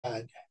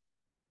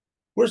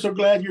We're so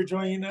glad you're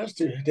joining us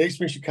to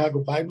Dayspring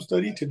Chicago Bible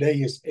Study. Today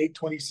is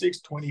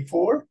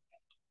 8/26/24,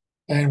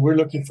 and we're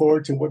looking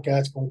forward to what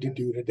God's going to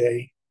do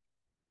today.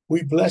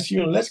 We bless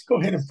you, and let's go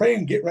ahead and pray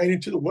and get right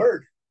into the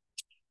Word.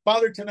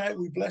 Father, tonight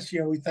we bless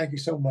you and we thank you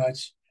so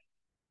much.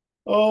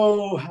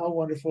 Oh, how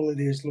wonderful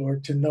it is,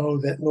 Lord, to know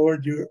that,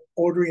 Lord, you're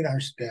ordering our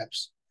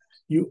steps.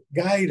 You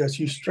guide us,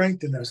 you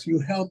strengthen us, you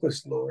help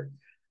us, Lord.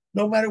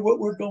 No matter what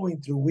we're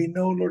going through, we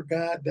know, Lord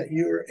God, that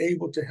you're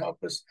able to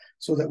help us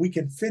so that we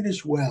can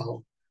finish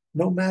well,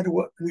 no matter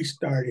what we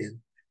start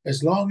in.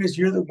 As long as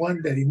you're the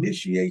one that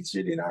initiates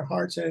it in our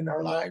hearts and in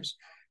our lives,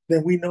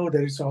 then we know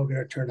that it's all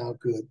going to turn out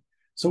good.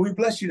 So we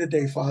bless you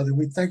today, Father.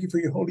 We thank you for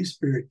your Holy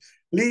Spirit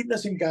leading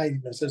us and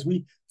guiding us as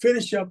we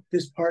finish up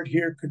this part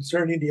here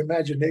concerning the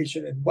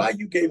imagination and why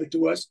you gave it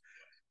to us,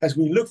 as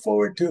we look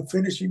forward to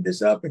finishing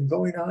this up and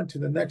going on to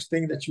the next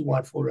thing that you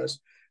want for us.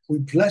 We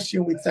bless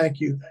you and we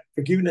thank you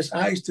for giving us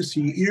eyes to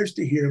see, ears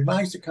to hear,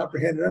 minds to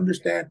comprehend and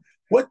understand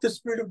what the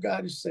Spirit of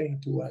God is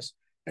saying to us.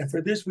 And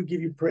for this, we give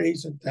you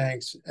praise and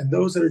thanks. And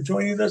those that are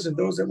joining us and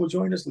those that will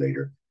join us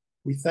later,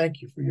 we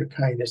thank you for your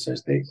kindness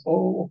as they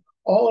all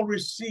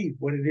receive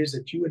what it is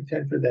that you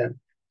intend for them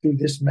through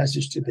this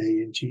message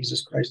today. In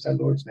Jesus Christ, our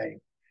Lord's name,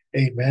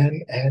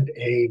 amen and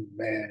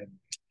amen.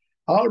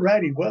 All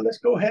righty. Well, let's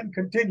go ahead and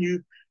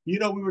continue. You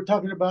know, we were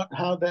talking about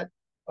how that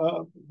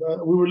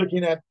we were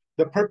looking at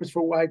the purpose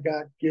for why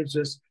God gives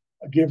us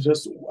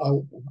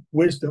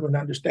wisdom and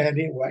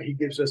understanding, why he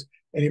gives us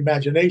an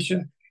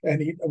imagination.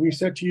 And we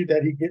said to you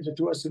that he gives it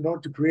to us in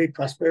order to create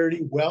prosperity,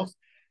 wealth.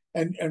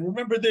 And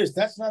remember this,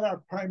 that's not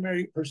our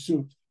primary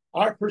pursuit.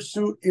 Our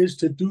pursuit is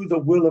to do the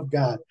will of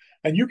God.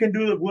 And you can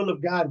do the will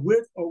of God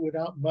with or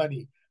without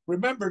money.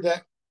 Remember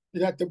that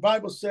the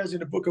Bible says in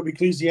the book of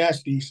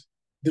Ecclesiastes,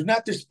 do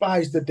not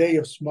despise the day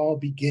of small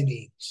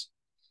beginnings.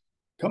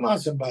 Come on,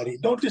 somebody.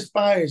 Don't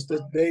despise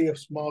the day of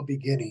small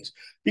beginnings,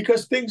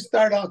 because things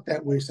start out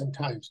that way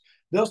sometimes.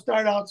 They'll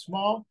start out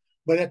small,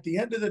 but at the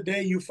end of the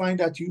day, you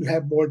find out you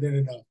have more than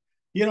enough.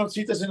 You know,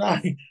 Citas and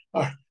I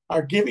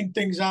are giving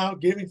things out,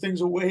 giving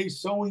things away,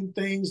 sowing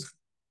things.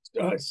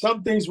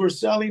 Some things we're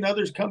selling,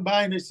 others come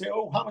by and they say,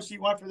 oh, how much do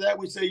you want for that?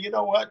 We say, you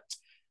know what?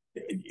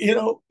 You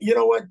know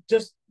what?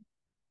 Just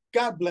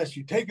God bless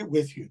you. Take it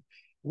with you.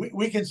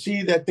 We can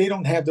see that they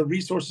don't have the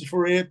resources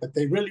for it, but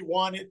they really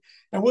want it,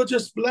 and we'll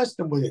just bless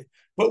them with it.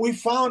 But we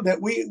found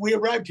that we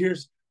arrived here.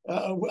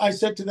 I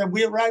said to them,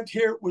 we arrived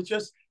here with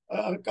just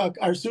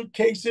our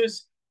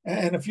suitcases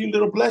and a few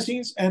little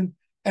blessings, and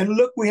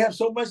look, we have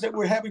so much that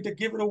we're having to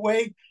give it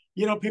away.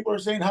 You know, people are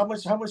saying, how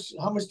much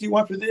do you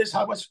want for this?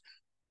 How much?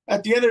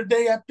 At the end of the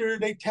day, after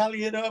they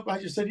tally it up, I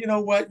just said, you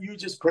know what? You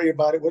just pray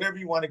about it. Whatever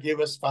you want to give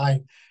us,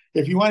 fine.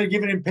 If you want to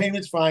give it in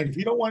payments, fine. If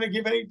you don't want to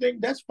give anything,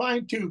 that's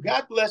fine too.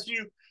 God bless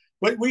you.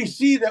 But we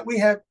see that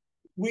we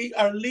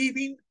are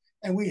leaving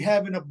and we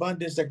have an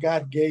abundance that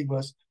God gave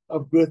us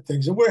of good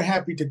things. And we're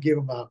happy to give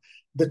them out.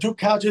 The 2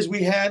 couches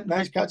we had,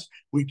 nice couches,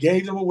 we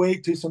gave them away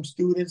to some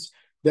students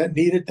that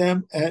needed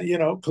them. And, you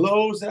know,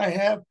 clothes that I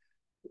have,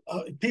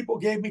 people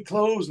gave me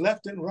clothes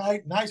left and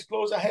right, nice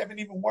clothes. I haven't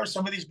even worn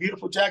some of these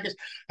beautiful jackets.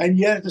 And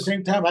yet at the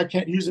same time, I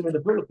can't use them in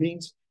the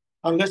Philippines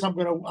unless I'm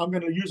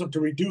gonna use them to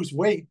reduce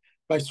weight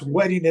by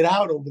sweating it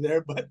out over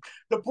there. But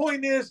the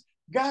point is,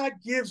 God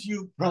gives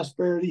you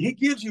prosperity. He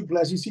gives you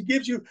blessings. He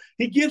gives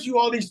you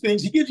all these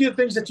things. He gives you the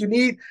things that you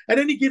need, and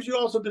then he gives you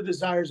also the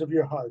desires of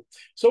your heart.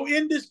 So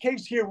in this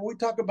case here, when we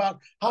talk about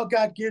how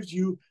God gives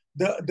you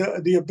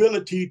the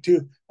ability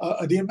to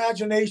the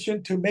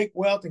imagination to make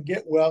wealth and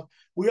get wealth,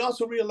 we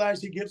also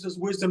realize he gives us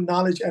wisdom,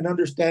 knowledge, and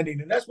understanding.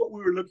 And that's what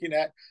we were looking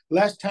at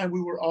last time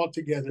we were all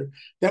together,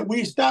 that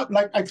we stop,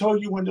 like I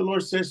told you when the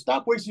Lord says,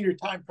 stop wasting your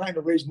time trying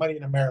to raise money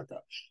in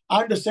America.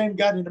 I'm the same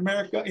God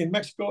in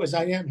Mexico as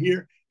I am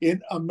here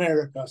in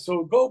America.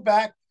 So go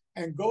back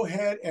and go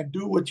ahead and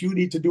do what you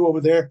need to do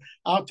over there.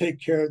 I'll take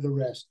care of the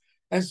rest.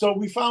 And so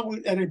we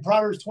found that in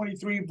Proverbs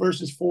 23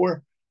 verses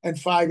 4 and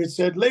 5, it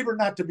said, labor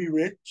not to be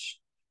rich,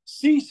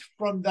 cease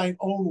from thine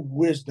own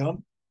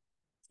wisdom.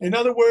 In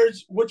other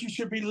words, what you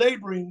should be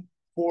laboring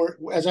for,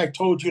 as I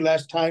told you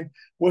last time,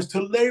 was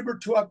to labor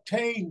to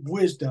obtain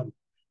wisdom.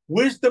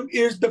 Wisdom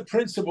is the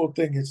principal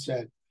thing, it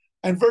said.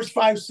 And verse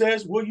 5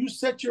 says, will you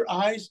set your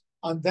eyes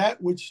on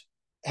that which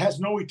has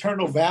no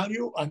eternal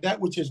value, on that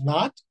which is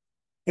not?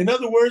 In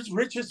other words,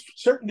 riches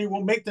certainly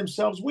will make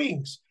themselves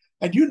wings.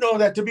 And you know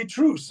that to be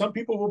true. Some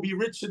people will be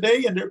rich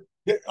today and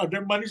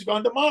their money's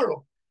gone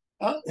tomorrow.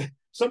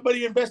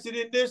 Somebody invested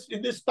in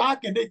this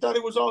stock and they thought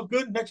it was all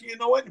good. Next thing you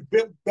know what,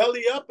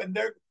 belly up, and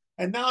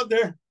now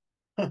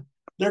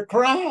they're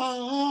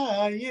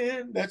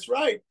crying. That's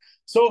right.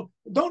 So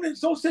don't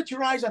set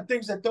your eyes on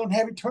things that don't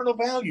have eternal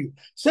value.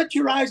 Set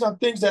your eyes on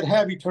things that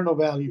have eternal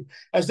value.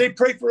 As they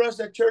prayed for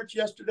us at church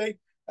yesterday,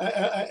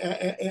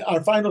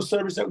 our final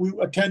service that we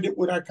attended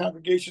with our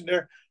congregation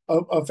there,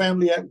 a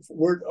family at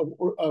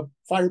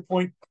Fire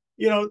Point,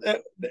 you know,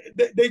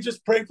 they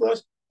just prayed for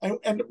us.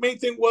 And the main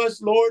thing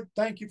was, Lord,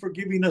 thank you for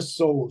giving us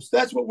souls.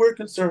 That's what we're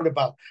concerned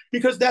about,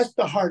 because that's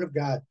the heart of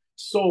God,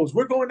 souls.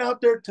 We're going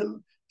out there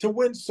to to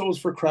win souls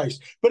for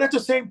Christ. But at the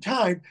same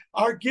time,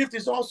 our gift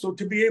is also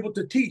to be able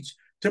to teach,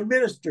 to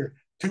minister,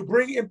 to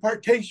bring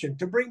impartation,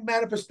 to bring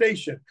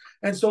manifestation.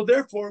 And so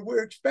therefore,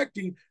 we're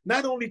expecting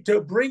not only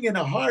to bring in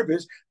a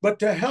harvest, but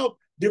to help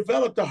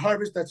develop the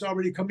harvest that's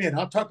already come in.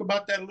 I'll talk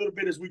about that a little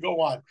bit as we go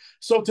on.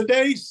 So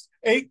today's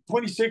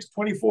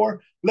 8:26-24,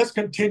 let's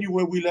continue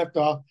where we left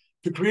off.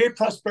 To create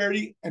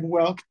prosperity and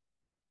wealth,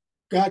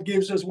 God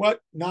gives us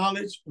what?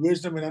 Knowledge,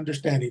 wisdom, and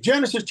understanding.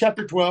 Genesis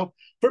chapter 12,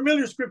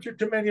 familiar scripture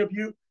to many of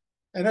you.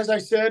 And as I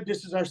said,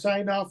 this is our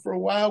sign off for a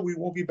while. We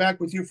won't be back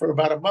with you for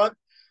about a month.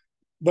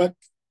 But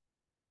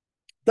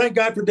thank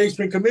God for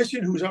Dayspring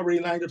Commission, who's already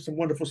lined up some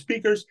wonderful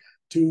speakers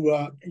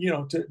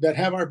that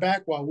have our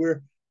back while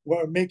we're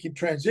making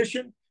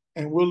transition.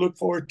 And we'll look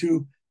forward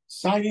to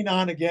signing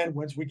on again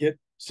once we get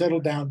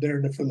settled down there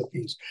in the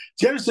Philippines.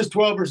 Genesis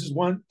 12, verses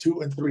 1,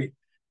 2, and 3.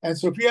 And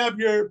so if you have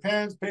your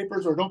pens,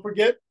 papers, or don't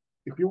forget,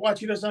 if you're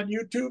watching us on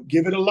YouTube,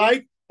 give it a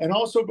like, and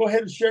also go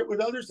ahead and share it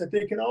with others, that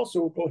they can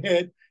also go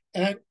ahead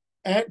and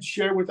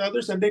share with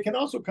others, and they can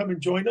also come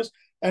and join us.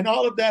 And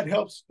all of that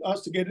helps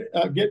us to get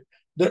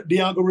the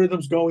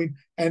algorithms going,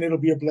 and it'll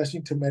be a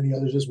blessing to many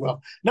others as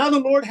well. Now the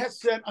Lord has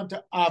said unto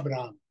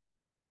Abraham,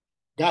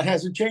 God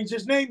hasn't changed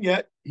his name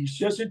yet. He's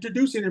just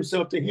introducing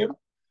himself to him.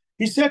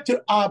 He said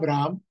to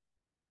Abraham,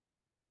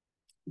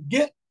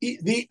 get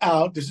thee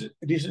out. This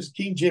is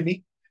King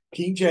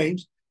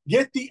James.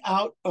 Get thee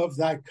out of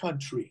thy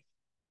country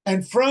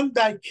and from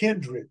thy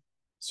kindred.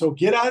 So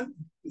get out,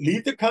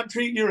 leave the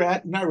country you're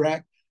at in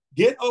Iraq,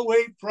 get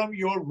away from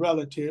your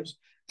relatives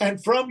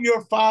and from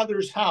your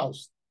father's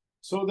house.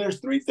 So there's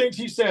three things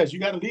he says. You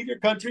got to leave your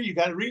country, you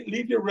got to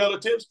leave your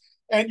relatives,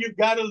 and you've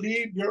got to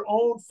leave your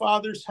own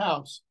father's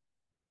house.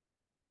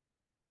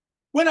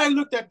 When I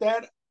looked at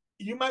that,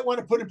 you might want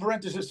to put in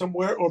parentheses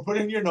somewhere or put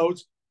in your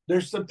notes,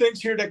 there's some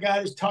things here that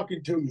God is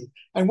talking to you.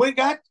 And when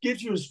God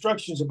gives you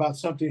instructions about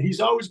something,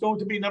 he's always going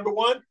to be, number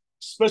one,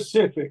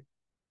 specific.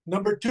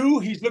 Number two,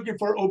 he's looking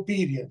for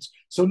obedience.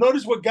 So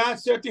notice what God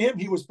said to him.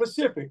 He was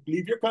specific.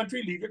 Leave your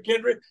country, leave your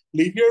kindred,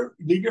 leave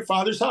your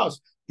father's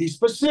house. He's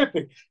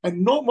specific.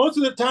 And most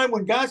of the time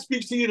when God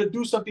speaks to you to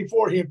do something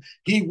for him,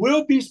 he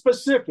will be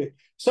specific.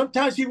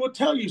 Sometimes he will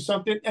tell you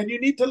something, and you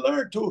need to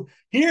learn to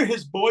hear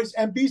his voice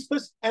and be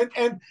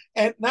and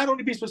not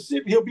only be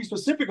specific, he'll be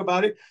specific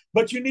about it,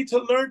 but you need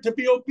to learn to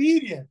be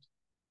obedient.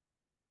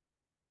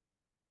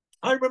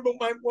 I remember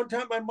one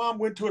time my mom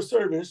went to a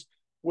service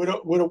with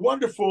a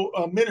wonderful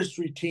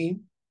ministry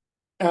team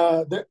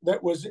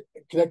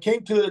that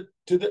came to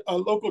the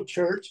local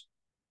church,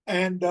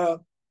 and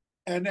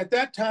at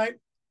that time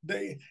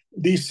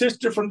the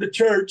sister from the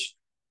church,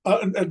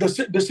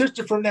 the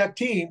sister from that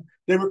team,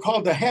 they were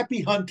called the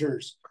Happy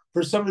Hunters.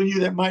 For some of you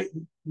that might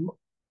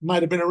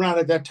have been around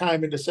at that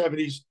time in the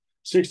 70s,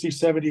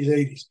 60s, 70s,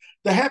 80s,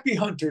 the Happy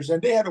Hunters,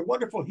 and they had a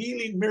wonderful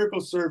healing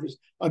miracle service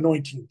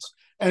anointings.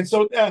 And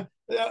so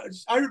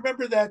I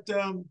remember that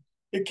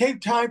it came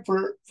time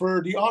for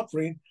the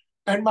offering,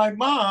 and my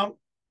mom,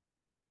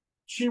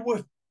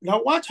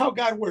 now watch how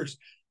God works.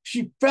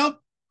 She felt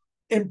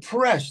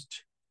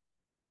impressed.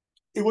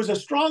 It was a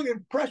strong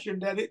impression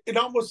that it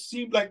almost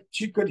seemed like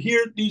she could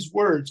hear these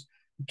words: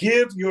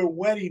 give your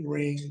wedding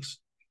rings,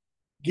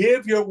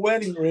 give your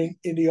wedding ring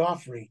in the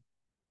offering.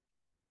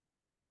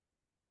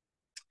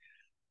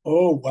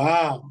 Oh,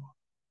 wow.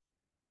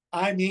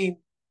 I mean,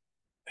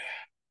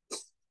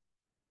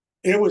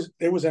 it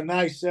was a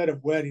nice set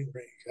of wedding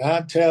rings,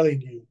 I'm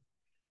telling you.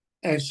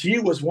 And she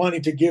was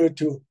wanting to give it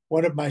to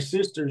one of my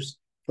sisters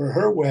for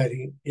her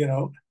wedding,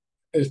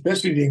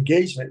 especially the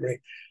engagement ring.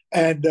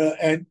 And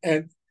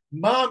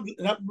mom,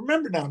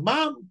 remember now,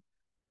 mom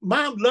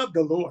loved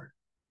the Lord.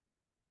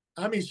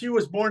 I mean, she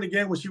was born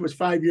again when she was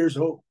 5 years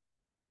old.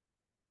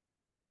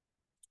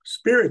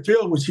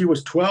 Spirit-filled when she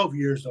was 12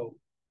 years old.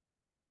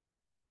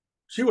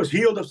 She was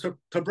healed of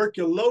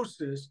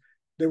tuberculosis.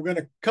 They were going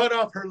to cut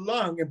off her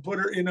lung and put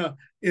her in a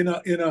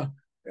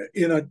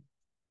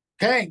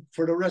tank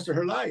for the rest of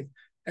her life.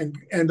 And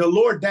the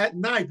Lord that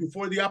night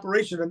before the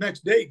operation, the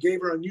next day,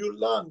 gave her a new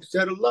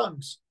set of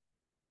lungs.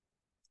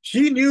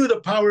 She knew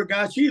the power of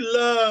God. She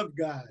loved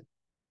God.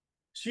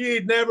 She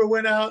never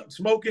went out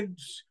smoking,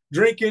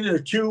 drinking, or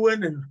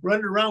chewing and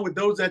running around with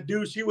those that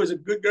do. She was a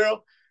good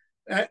girl.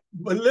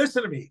 But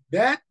listen to me.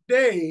 That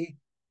day,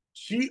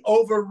 she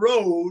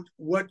overrode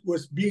what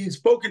was being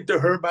spoken to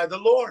her by the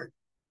Lord.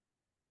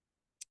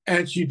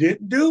 And she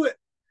didn't do it.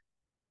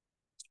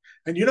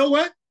 And you know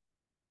what?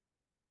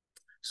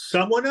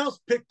 Someone else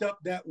picked up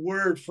that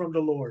word from the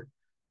Lord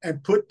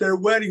and put her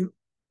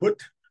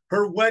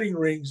wedding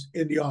rings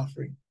in the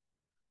offering.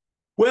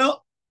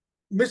 Well,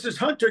 Mrs.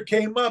 Hunter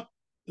came up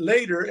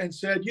later and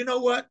said, you know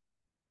what?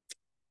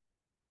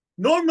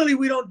 Normally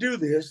we don't do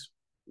this.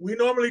 We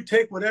normally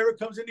take whatever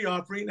comes in the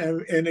offering,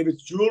 and if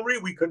it's jewelry,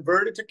 we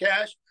convert it to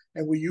cash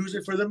and we use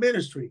it for the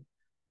ministry.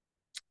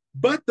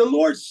 But the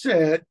Lord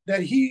said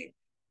that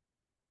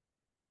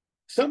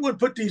someone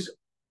put these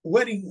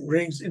wedding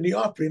rings in the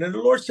offering, and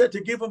the Lord said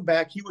to give them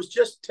back. He was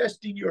just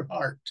testing your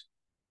heart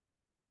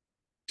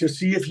to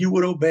see if you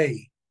would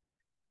obey.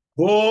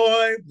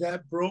 Boy,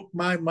 that broke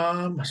my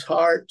mom's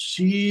heart.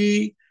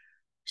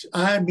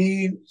 I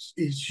mean,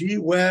 she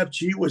wept.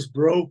 She was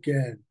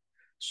broken.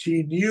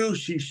 She knew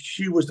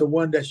she was the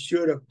one that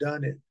should have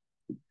done it.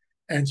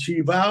 And she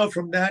vowed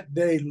from that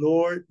day,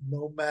 Lord,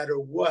 no matter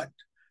what,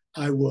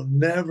 I will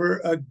never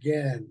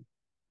again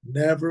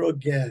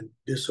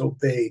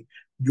disobey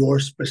your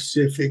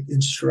specific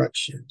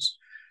instructions.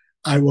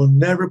 I will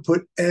never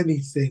put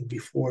anything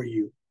before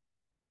you.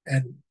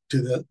 And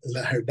to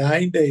her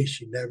dying day,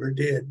 she never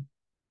did.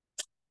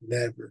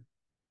 Never.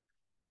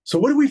 So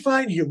what do we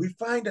find here? We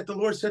find that the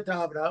Lord said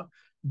to Abraham,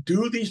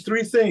 do these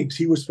three things.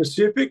 He was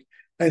specific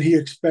and he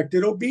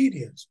expected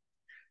obedience.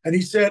 And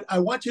he said, I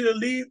want you to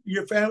leave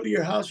your family,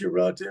 your house, your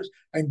relatives,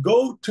 and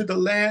go to the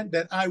land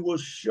that I will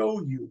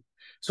show you.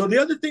 So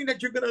the other thing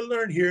that you're going to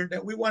learn here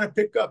that we want to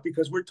pick up,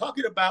 because we're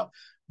talking about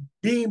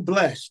being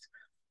blessed.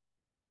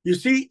 You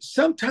see,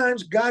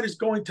 sometimes God is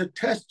going to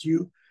test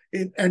you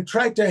and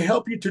try to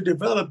help you to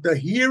develop the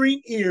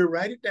hearing ear,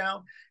 write it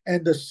down,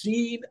 and the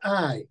seeing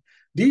eye.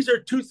 These are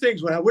two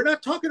things. We're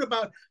not talking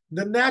about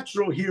the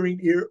natural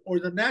hearing ear or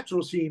the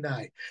natural seeing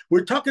eye.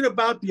 We're talking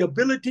about the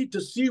ability to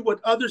see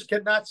what others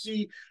cannot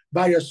see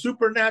by a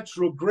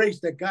supernatural grace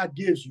that God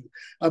gives you.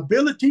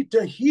 Ability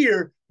to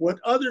hear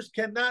what others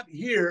cannot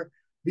hear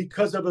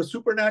because of a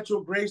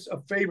supernatural grace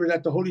of favor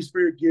that the Holy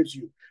Spirit gives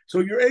you.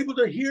 So you're able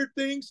to hear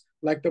things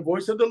like the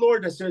voice of the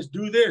Lord that says,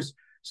 do this.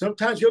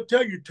 Sometimes he'll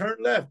tell you, turn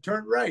left,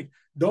 turn right.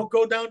 Don't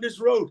go down this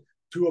road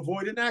to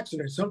avoid an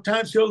accident.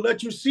 Sometimes he'll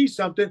let you see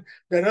something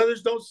that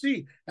others don't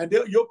see. And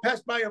you'll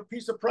pass by a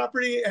piece of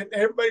property and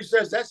everybody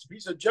says, that's a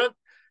piece of junk.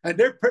 And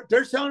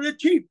they're selling it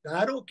cheap.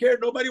 I don't care.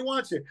 Nobody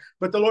wants it.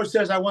 But the Lord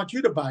says, I want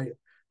you to buy it.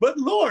 But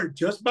Lord,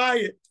 just buy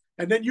it.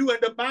 And then you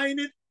end up buying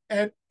it.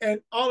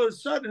 And all of a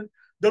sudden,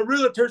 the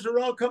realtors are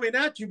all coming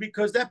at you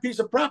because that piece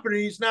of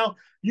property is now,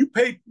 you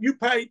pay,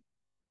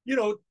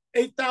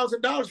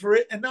 $8,000 for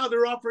it. And now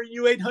they're offering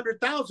you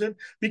 $800,000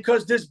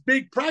 because this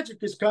big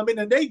project is coming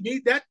and they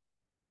need that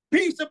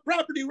piece of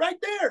property right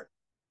there.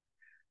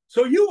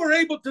 So you were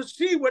able to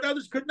see what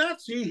others could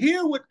not see,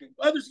 hear what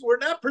others were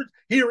not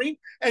hearing,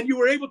 and you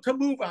were able to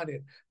move on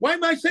it. Why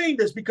am I saying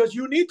this? Because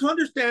you need to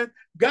understand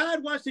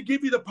God wants to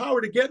give you the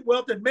power to get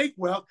wealth and make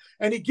wealth,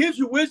 and he gives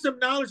you wisdom,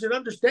 knowledge, and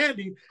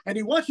understanding, and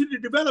he wants you to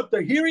develop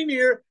the hearing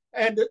ear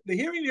and the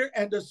hearing ear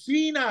and the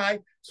seeing eye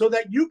so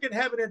that you can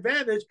have an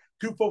advantage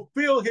to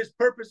fulfill his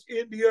purpose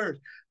in the earth.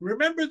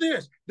 Remember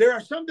this, there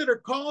are some that are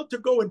called to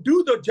go and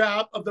do the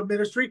job of the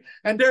ministry,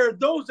 and there are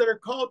those that are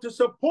called to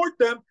support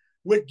them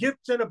with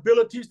gifts and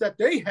abilities that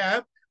they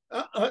have.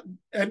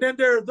 And then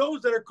there are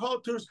those that are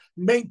called to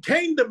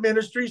maintain the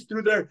ministries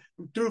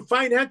through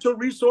financial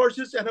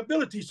resources and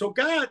abilities. So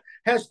God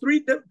has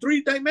three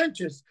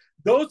dimensions.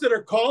 Those that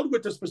are called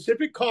with a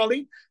specific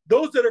calling,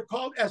 those that are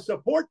called as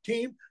support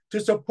team to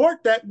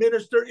support that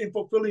minister in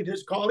fulfilling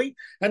his calling,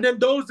 and then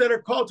those that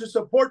are called to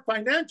support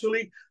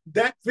financially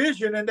that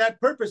vision and that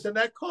purpose and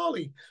that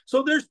calling.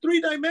 So there's three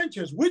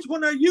dimensions. Which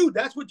one are you?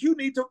 That's what you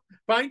need to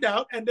find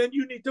out, and then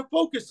you need to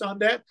focus on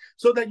that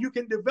so that you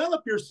can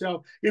develop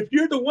yourself. If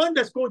you're the one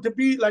that's going to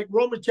be like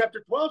Romans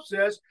chapter 12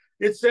 says,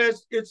 it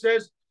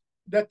says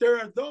that there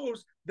are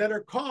those that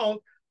are called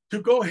to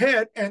go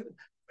ahead and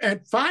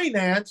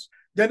finance.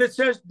 Then it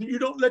says you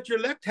don't let your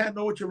left hand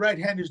know what your right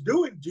hand is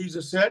doing,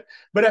 Jesus said.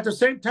 But at the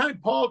same time,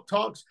 Paul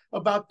talks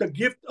about the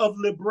gift of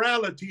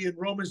liberality in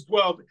Romans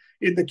 12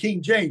 in the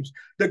King James.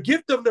 The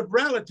gift of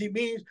liberality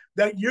means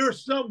that you're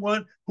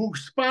someone who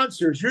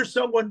sponsors. You're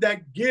someone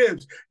that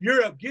gives.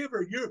 You're a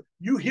giver.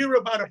 You hear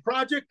about a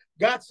project.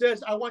 God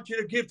says, I want you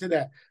to give to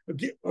that.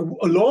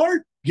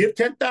 Lord, give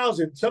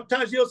 10,000.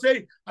 Sometimes he'll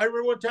say, I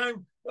remember one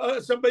time,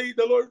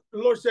 the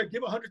Lord said,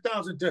 give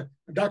 100,000 to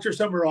Dr.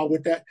 Summerall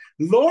with that.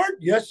 Lord,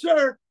 yes,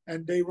 sir.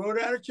 And they wrote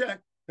out a check.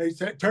 They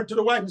said, turned to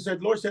the wife and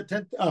said, Lord said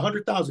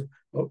 100,000.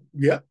 Oh,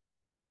 yeah.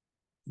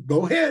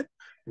 Go ahead.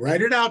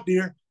 Write it out,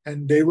 dear.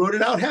 And they wrote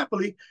it out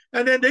happily.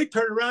 And then they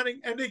turn around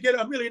and they get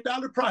 $1 million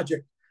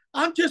project.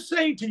 I'm just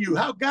saying to you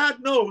how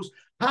God knows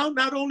how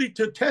not only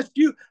to test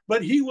you,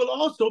 but he will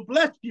also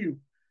bless you.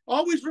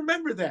 Always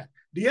remember that.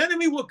 The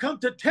enemy will come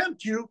to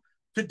tempt you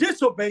to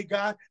disobey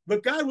God,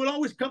 but God will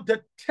always come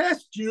to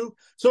test you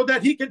so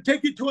that he can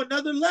take you to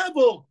another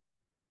level.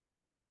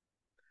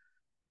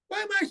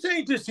 Why am I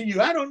saying this to you?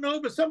 I don't know,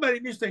 but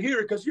somebody needs to hear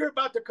it because you're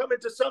about to come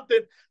into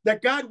something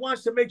that God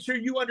wants to make sure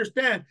you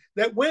understand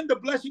that when the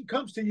blessing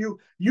comes to you,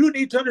 you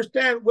need to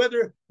understand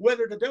whether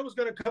the devil's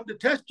going to come to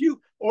test you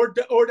or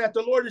that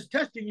the Lord is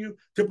testing you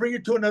to bring you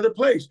to another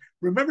place.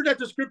 Remember that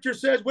the scripture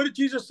says, what did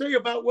Jesus say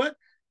about what?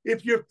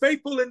 If you're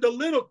faithful in the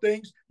little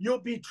things, you'll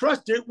be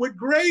trusted with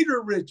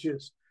greater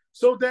riches.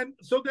 So then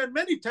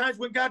many times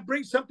when God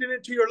brings something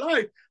into your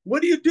life,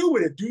 what do you do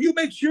with it? Do you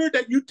make sure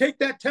that you take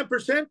that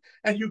 10%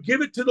 and you give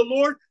it to the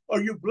Lord,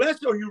 or you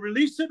bless, or you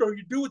release it, or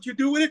you do what you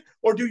do with it?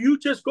 Or do you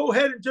just go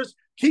ahead and just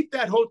keep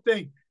that whole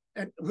thing?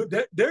 And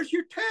there's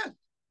your test.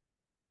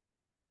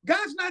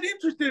 God's not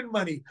interested in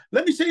money.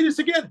 Let me say this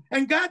again.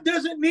 And God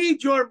doesn't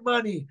need your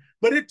money,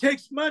 but it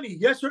takes money.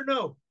 Yes or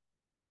no?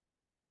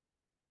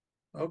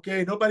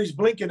 Okay, nobody's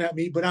blinking at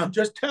me, but I'm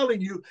just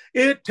telling you,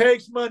 it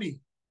takes money.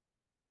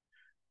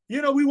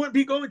 You know, we wouldn't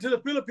be going to the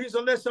Philippines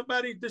unless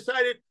somebody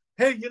decided,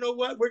 hey, you know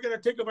what? We're going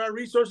to take of our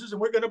resources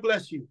and we're going to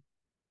bless you.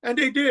 And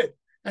they did.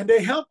 And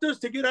they helped us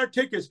to get our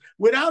tickets.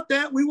 Without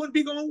that, we wouldn't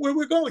be going where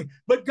we're going.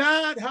 But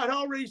God had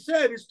already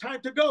said it's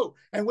time to go.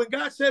 And when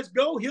God says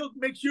go, he'll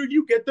make sure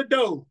you get the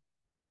dough.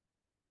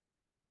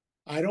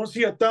 I don't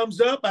see a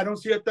thumbs up. I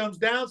don't see a thumbs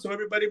down. So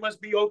everybody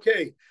must be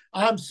okay.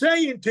 I'm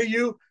saying to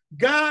you,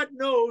 God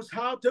knows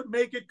how to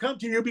make it come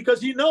to you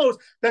because he knows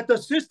that the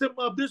system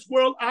of this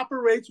world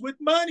operates with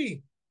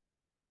money.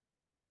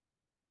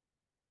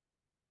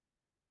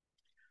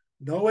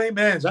 No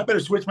amens. I better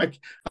switch my.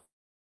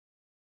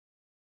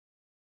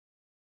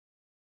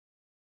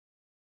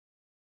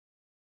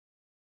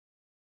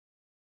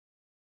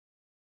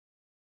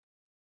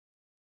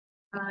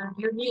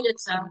 You're muted,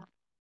 so.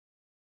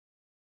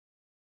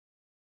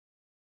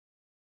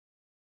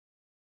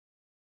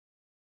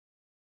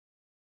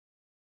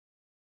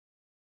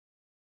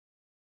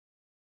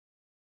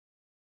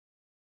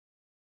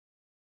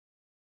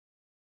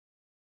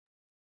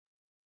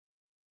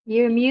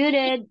 You're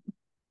muted.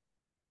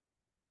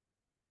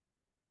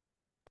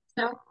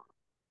 So,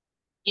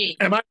 yeah,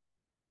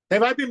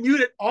 Have I been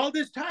muted all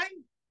this time?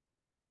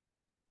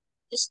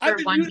 just I've for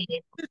been 1 muted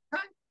minute. all this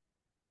time.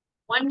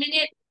 1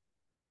 minute.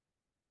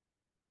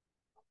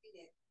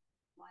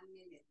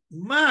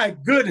 My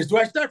goodness. Do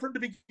I start from the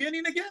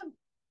beginning again?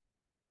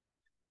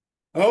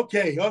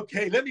 Okay.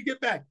 Let me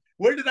get back.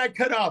 Where did I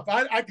cut off?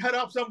 I cut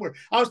off somewhere.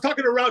 I was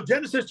talking around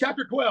Genesis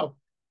chapter 12.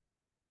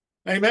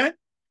 Amen.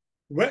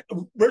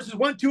 Verses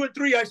 1, 2, and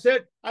 3. I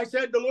said,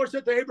 the Lord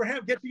said to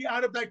Abraham, get thee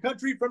out of thy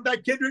country, from thy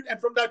kindred,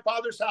 and from thy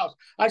father's house.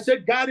 I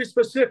said, God is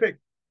specific.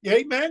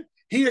 Amen.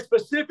 He is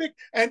specific,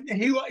 and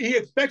he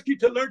expects you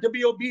to learn to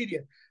be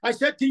obedient. I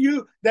said to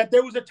you that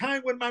there was a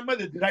time when my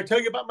mother, did I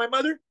tell you about my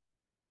mother?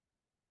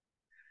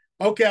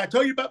 Okay, I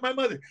told you about my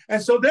mother.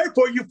 And so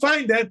therefore you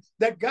find then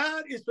that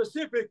God is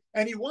specific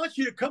and he wants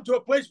you to come to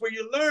a place where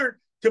you learn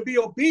to be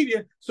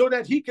obedient so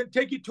that he can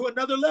take you to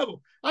another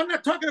level. I'm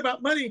not talking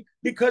about money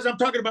because I'm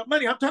talking about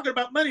money. I'm talking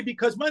about money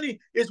because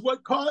money is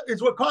what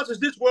causes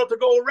this world to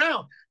go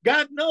around.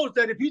 God knows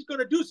that if he's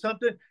going to do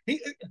something,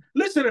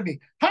 listen to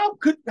me. How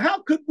could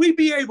we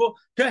be able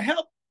to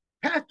help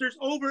pastors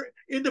over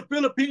in the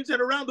Philippines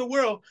and around the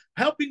world,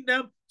 helping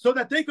them so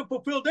that they can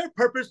fulfill their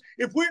purpose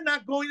if we're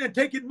not going and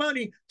taking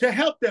money to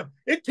help them?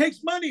 It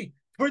takes money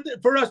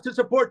for us to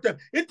support them.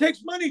 It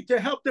takes money to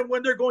help them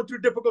when they're going through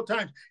difficult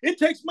times. It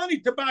takes money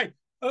to buy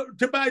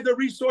the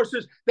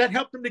resources that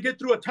help them to get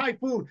through a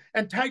typhoon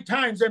and tight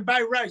times and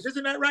buy rice.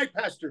 Isn't that right,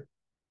 Pastor?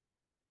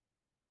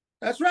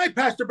 That's right,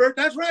 Pastor Bert.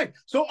 That's right.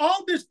 So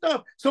all this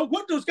stuff. So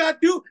what does God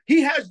do?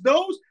 He has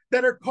those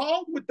that are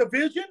called with the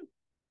vision.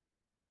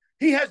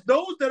 He has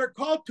those that are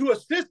called to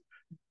assist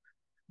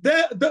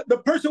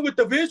the person with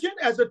the vision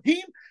as a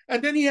team.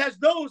 And then he has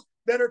those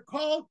that are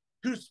called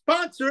to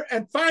sponsor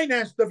and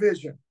finance the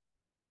vision.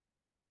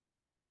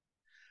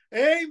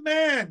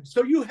 Amen.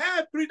 So you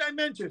have three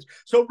dimensions.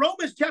 So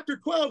Romans chapter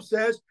 12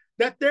 says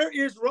that there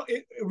is,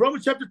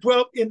 Romans chapter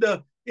 12 in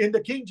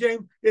the King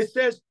James, it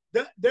says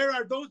that there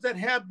are those that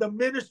have the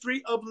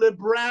ministry of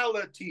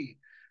liberality.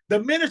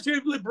 The ministry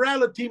of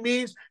liberality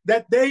means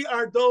that they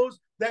are those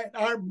that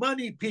are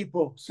money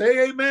people.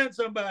 Say amen,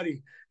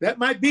 somebody. That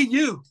might be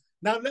you.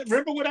 Now,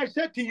 remember what I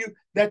said to you,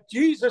 that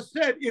Jesus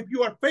said, if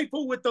you are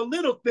faithful with the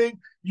little thing,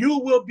 you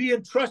will be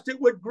entrusted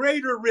with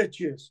greater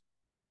riches.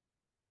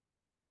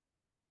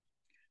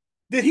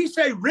 Did he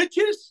say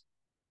riches?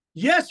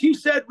 Yes, he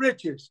said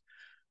riches.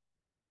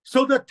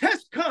 So the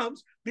test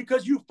comes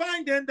because you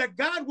find then that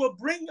God will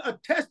bring a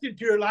test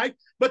into your life,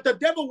 but the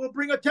devil will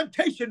bring a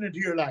temptation into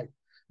your life.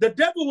 The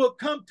devil will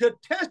come to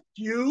test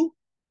you.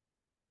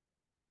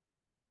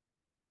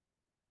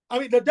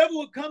 The devil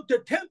will come to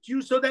tempt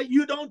you so that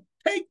you don't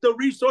take the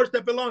resource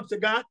that belongs to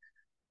God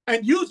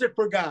and use it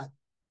for God.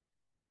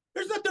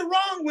 There's nothing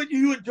wrong with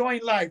you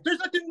enjoying life. There's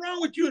nothing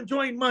wrong with you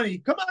enjoying money.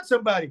 Come on,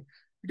 somebody.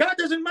 God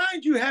doesn't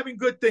mind you having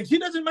good things. He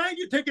doesn't mind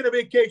you taking a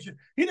vacation.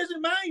 He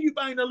doesn't mind you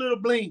buying a little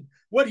bling.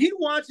 What he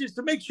wants is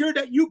to make sure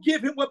that you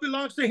give him what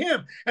belongs to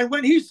him. And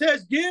when he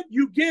says give,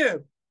 you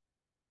give.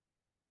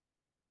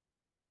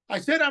 I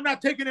said I'm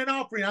not taking an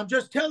offering. I'm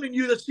just telling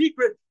you the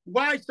secret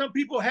why some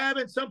people have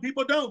and some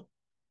people don't.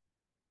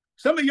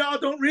 Some of y'all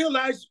don't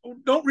realize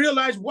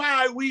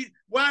why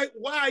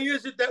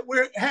is it that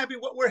we're having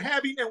what we're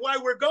having and why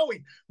we're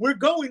going. We're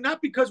going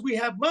not because we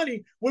have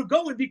money. We're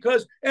going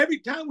because every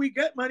time we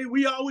get money,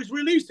 we always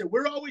release it.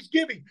 We're always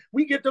giving.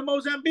 We give to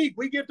Mozambique.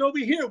 We give over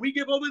here. We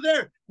give over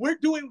there. We're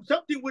doing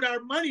something with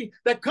our money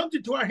that comes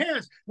into our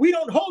hands. We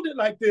don't hold it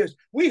like this.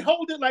 We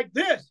hold it like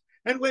this.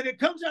 And when it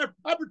comes, our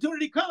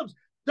opportunity comes.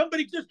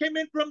 Somebody just came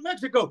in from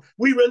Mexico.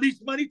 We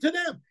released money to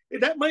them.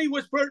 That money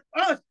was for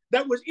us.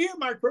 That was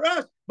earmarked for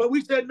us. But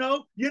we said,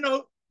 no,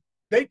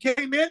 they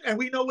came in and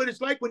we know what it's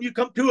like when you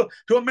come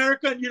to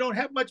America and you don't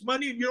have much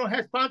money and you don't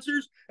have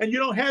sponsors and you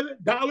don't have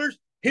dollars.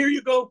 Here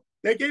you go.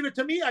 They gave it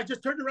to me. I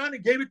just turned around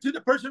and gave it to the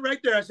person right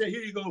there. I said,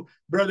 here you go,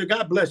 brother.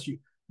 God bless you.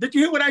 Did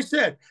you hear what I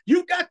said?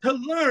 You got to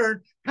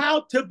learn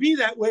how to be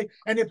that way.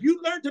 And if you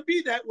learn to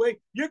be that way,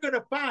 you're going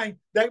to find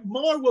that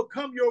more will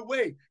come your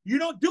way. You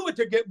don't do it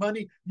to get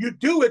money. You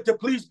do it to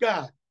please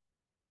God.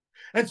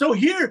 And so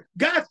here,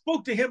 God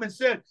spoke to him and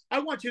said, I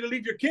want you to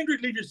leave your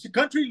kindred, leave your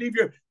country, leave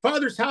your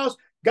father's house.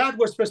 God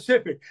was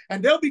specific.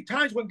 And there'll be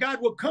times when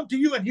God will come to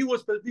you and he will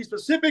be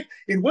specific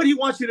in what he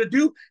wants you to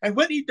do. And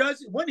when he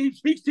does, when he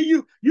speaks to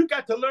you, you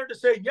got to learn to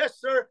say, yes,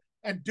 sir,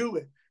 and do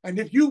it. And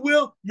if you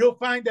will, you'll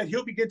find that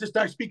he'll begin to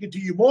start speaking to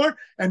you more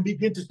and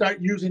begin to start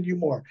using you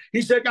more.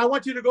 He said, I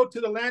want you to go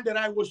to the land that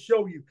I will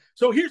show you.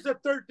 So here's the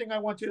third thing I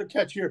want you to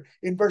catch here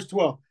in verse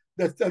 12.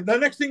 The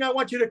next thing I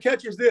want you to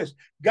catch is this.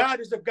 God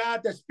is a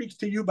God that speaks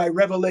to you by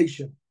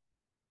revelation.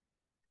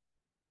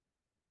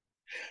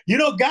 You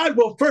know, God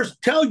will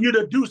first tell you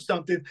to do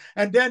something,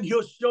 and then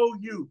he'll show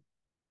you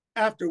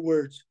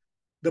afterwards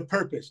the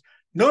purpose.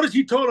 Notice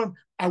he told him,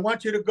 I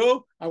want you to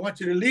go, I want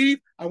you to leave,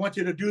 I want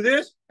you to do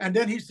this. And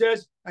then he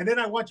says, and then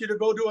I want you to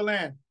go to a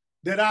land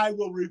that I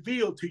will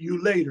reveal to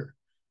you later.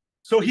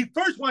 So he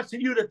first wants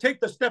you to take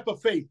the step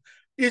of faith.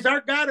 Is our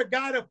God a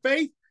God of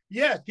faith?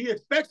 Yes, he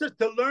expects us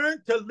to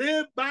learn to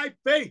live by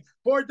faith,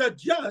 for the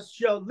just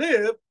shall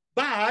live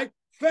by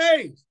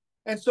faith.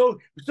 And so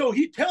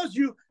he tells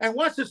you and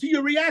wants to see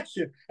your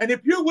reaction. And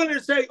if you're willing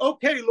to say,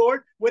 okay,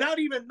 Lord, without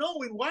even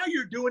knowing why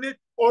you're doing it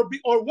or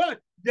what,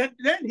 then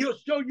he'll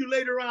show you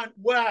later on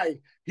why.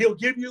 He'll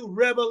give you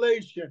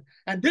revelation.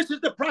 And this is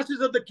the process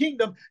of the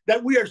kingdom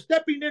that we are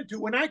stepping into.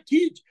 When I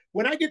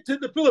get to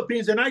the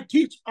Philippines and I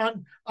teach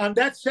on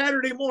that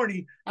Saturday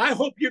morning, I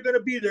hope you're going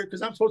to be there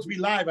because I'm supposed to be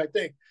live, I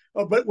think.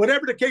 But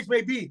whatever the case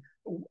may be,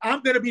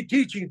 I'm going to be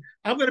teaching.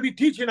 I'm going to be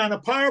teaching on a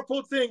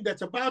powerful thing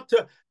that's about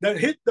to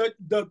hit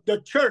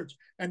the church.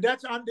 And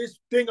that's on this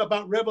thing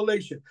about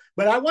revelation.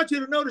 But I want you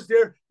to notice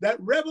there that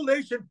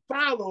revelation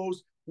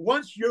follows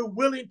once you're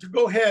willing to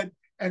go ahead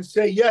and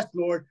say, yes,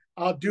 Lord,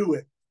 I'll do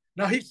it.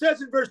 Now he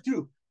says in verse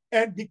 2,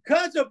 and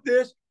because of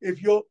this,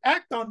 if you'll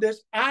act on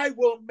this, I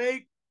will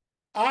make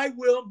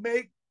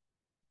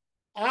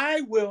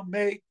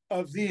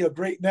of thee a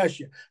great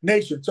nation.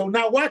 So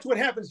now watch what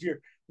happens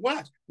here.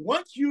 Watch.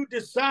 Once you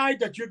decide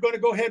that you're going to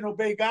go ahead and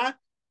obey God,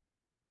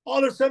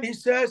 all of a sudden he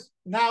says,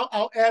 now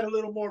I'll add a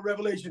little more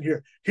revelation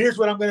here. Here's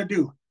what I'm going to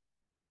do.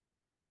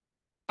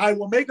 I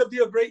will make of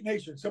thee a great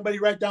nation. Somebody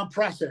write down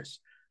process.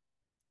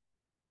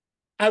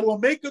 I will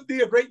make of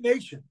thee a great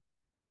nation.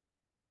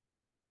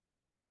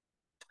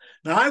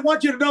 Now I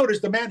want you to notice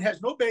the man has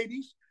no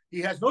babies. He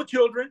has no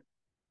children.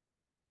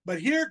 But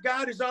here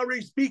God is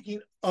already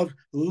speaking of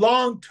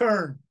long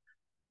term,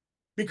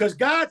 because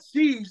God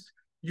sees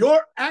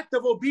your act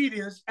of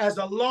obedience as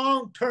a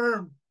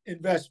long-term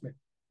investment.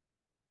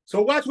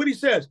 So watch what he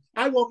says.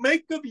 I will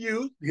make of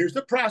you, here's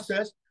the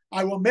process.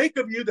 I will make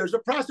of you, there's a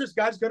process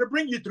God's going to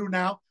bring you through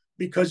now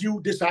because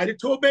you decided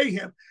to obey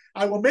him.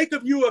 I will make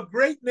of you a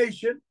great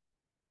nation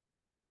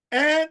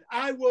and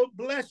I will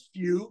bless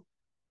you.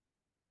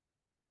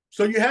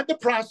 So you have the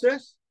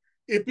process.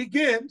 It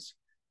begins.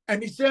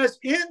 And he says,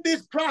 in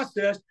this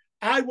process,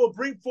 I will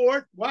bring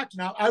forth, watch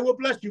now, I will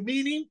bless you,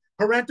 meaning,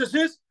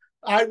 parenthesis,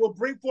 I will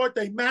bring forth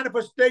a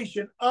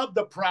manifestation of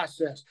the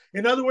process.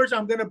 In other words,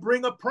 I'm going to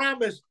bring a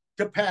promise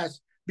to pass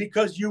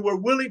because you were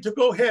willing to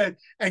go ahead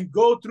and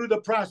go through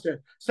the process.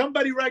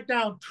 Somebody write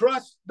down,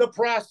 trust the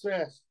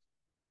process.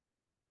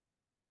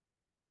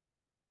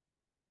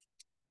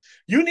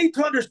 You need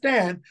to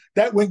understand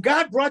that when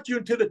God brought you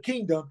into the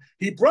kingdom,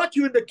 he brought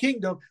you into the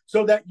kingdom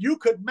so that you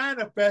could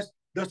manifest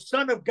the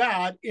Son of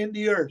God in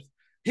the earth.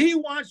 He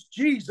wants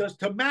Jesus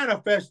to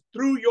manifest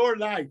through your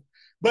life.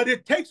 But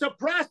it takes a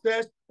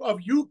process of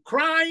you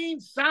crying,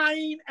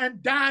 sighing,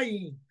 and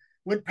dying.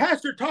 When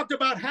Pastor talked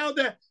about how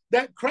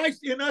that Christ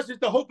in us is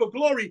the hope of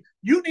glory,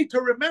 you need to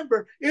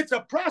remember it's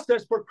a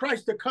process for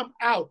Christ to come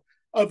out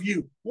of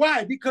you.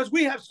 Why? Because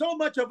we have so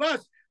much of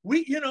us.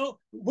 What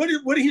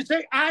did he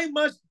say? I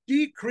must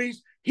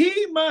decrease,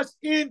 he must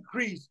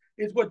increase,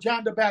 is what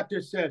John the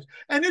Baptist says.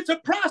 And it's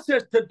a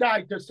process to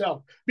die to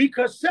self,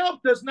 because self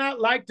does not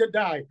like to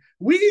die.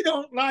 We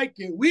don't like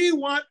it. We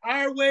want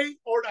our way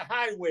or the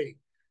highway.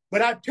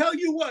 But I tell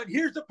you what,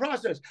 here's the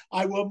process.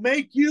 I will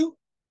make you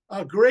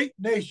a great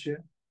nation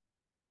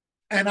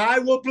and I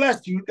will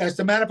bless you. That's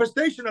the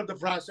manifestation of the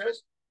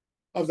process,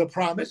 of the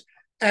promise,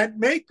 and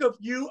make of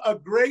you a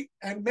great,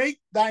 and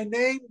make thy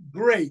name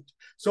great.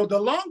 So the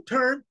long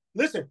term,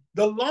 listen,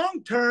 the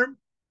long term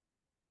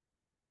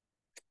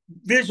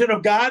vision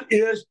of God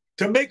is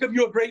to make of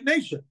you a great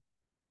nation.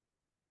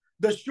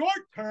 The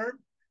short term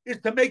is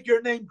to make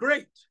your name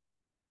great.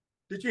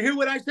 Did you hear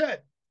what I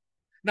said?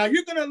 Now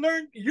you're going to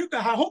learn,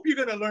 I hope you're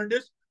going to learn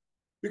this,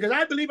 because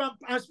I believe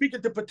I'm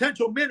speaking to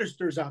potential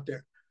ministers out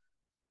there.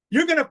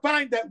 You're going to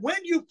find that when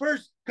you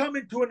first come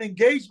into an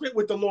engagement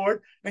with the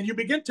Lord and you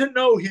begin to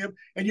know him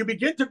and you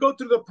begin to go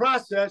through the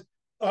process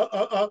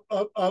of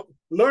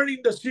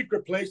learning the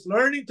secret place,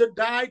 learning to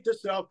die to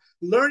self,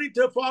 learning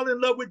to fall in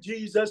love with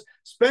Jesus,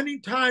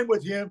 spending time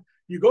with him,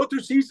 you go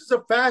through seasons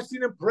of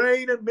fasting and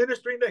praying and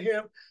ministering to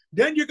him,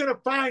 then you're going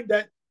to find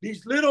that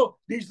these little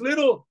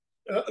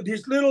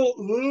these little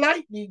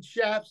lightning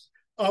shafts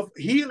of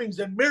healings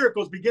and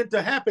miracles begin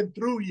to happen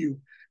through you.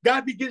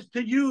 God begins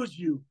to use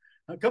you.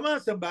 Come on,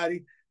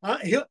 somebody.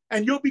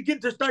 And you'll begin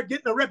to start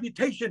getting a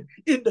reputation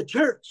in the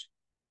church.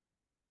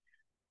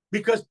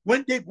 Because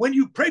when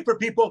you pray for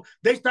people,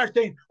 they start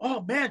saying,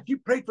 "Oh man, you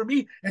prayed for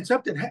me, and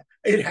something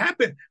it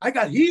happened. I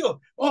got healed.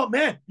 Oh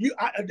man,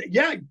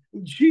 I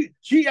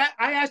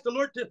asked the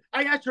Lord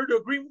I asked her to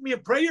agree with me in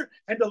prayer,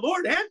 and the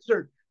Lord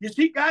answered." You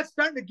see, God's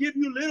starting to give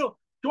you little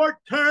short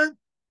term,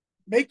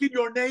 making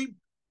your name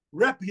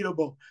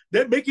reputable.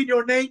 They're making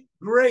your name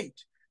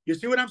great. You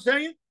see what I'm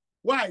saying?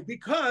 Why?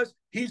 Because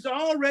He's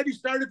already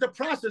started the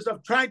process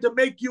of trying to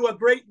make you a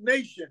great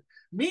nation.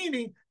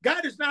 Meaning,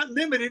 God is not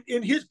limited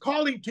in His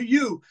calling to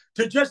you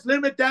to just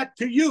limit that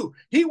to you.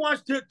 He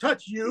wants to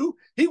touch you.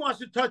 He wants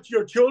to touch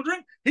your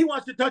children. He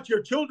wants to touch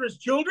your children's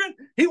children.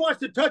 He wants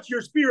to touch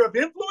your sphere of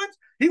influence.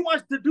 He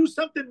wants to do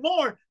something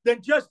more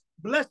than just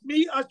bless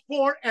me, us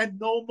four, and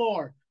no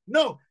more.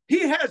 No,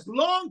 He has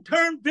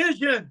long-term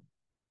vision.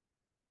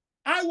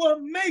 I will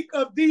make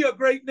of thee a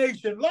great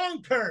nation,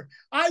 long term.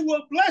 I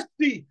will bless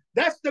thee.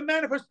 That's the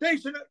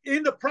manifestation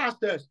in the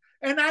process.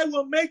 And I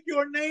will make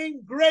your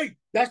name great.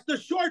 That's the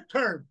short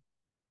term.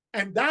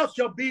 And thou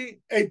shalt be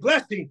a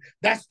blessing.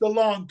 That's the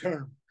long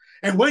term.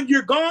 And when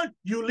you're gone,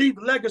 you leave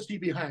legacy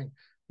behind.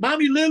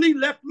 Mommy Lily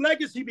left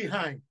legacy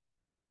behind.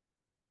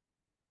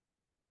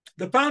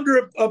 The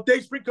founder of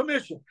Dayspring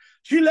Commission.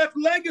 She left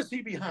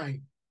legacy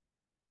behind.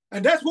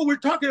 And that's what we're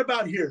talking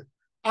about here.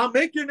 I'll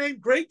make your name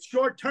great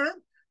short term,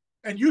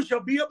 and you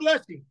shall be a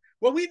blessing.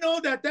 Well, we know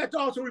that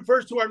also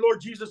refers to our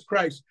Lord Jesus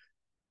Christ,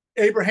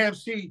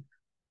 Abraham's seed,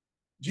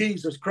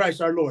 Jesus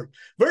Christ our Lord.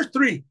 Verse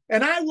 3,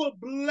 and I will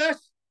bless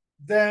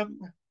them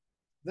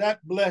that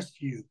bless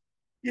you.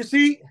 You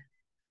see,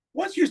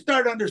 once you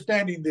start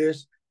understanding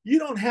this, you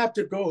don't have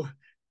to go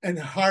and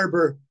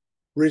harbor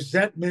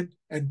resentment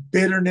and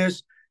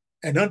bitterness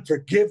and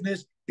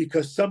unforgiveness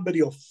because somebody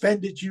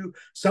offended you,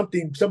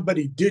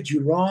 somebody did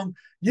you wrong.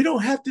 You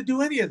don't have to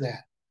do any of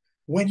that.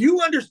 When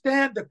you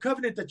understand the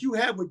covenant that you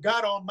have with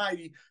God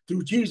Almighty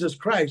through Jesus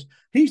Christ,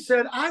 He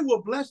said, I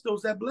will bless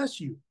those that bless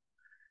you,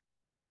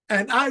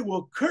 and I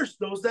will curse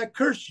those that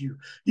curse you.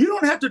 You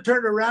don't have to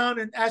turn around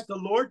and ask the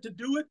Lord to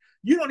do it.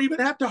 You don't even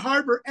have to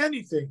harbor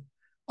anything.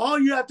 All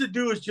you have to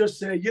do is just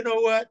say, you know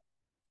what?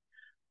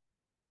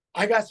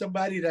 I got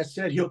somebody that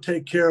said He'll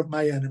take care of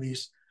my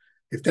enemies.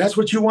 If that's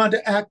what you want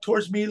to act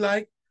towards me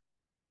like,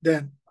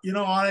 then,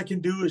 all I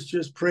can do is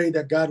just pray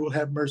that God will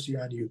have mercy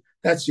on you.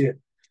 That's it.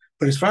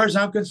 But as far as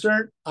I'm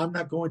concerned, I'm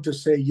not going to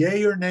say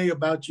yay or nay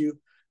about you.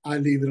 I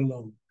leave it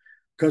alone.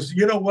 Because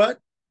you know what?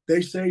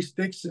 They say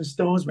sticks and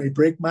stones may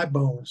break my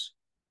bones.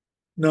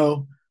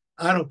 No,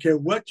 I don't care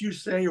what you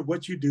say or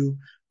what you do.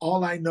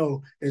 All I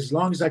know, as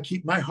long as I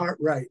keep my heart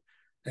right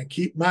and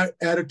keep my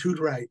attitude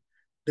right,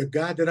 the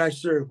God that I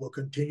serve will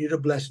continue to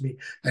bless me.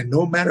 And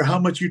no matter how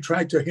much you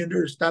try to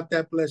hinder or stop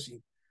that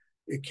blessing,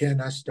 it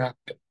cannot stop.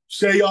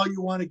 Say all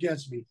you want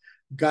against me.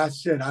 God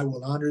said, I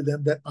will honor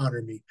them that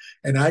honor me.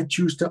 And I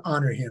choose to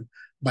honor Him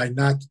by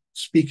not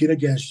speaking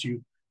against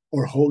you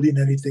or holding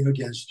anything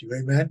against you.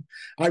 Amen.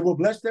 I will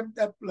bless them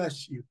that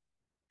bless you,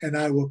 and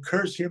I will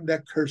curse him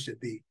that curseth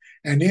thee.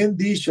 And in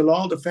thee shall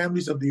all the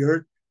families of the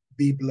earth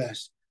be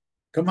blessed.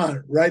 Come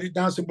on, write it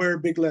down somewhere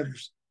in big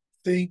letters.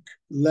 Think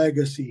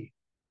legacy.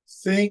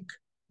 Think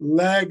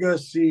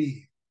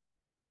legacy.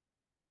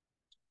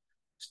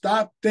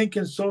 Stop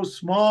thinking so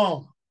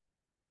small.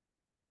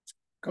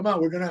 Come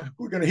on, we're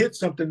gonna hit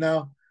something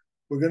now.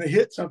 We're gonna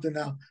hit something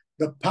now.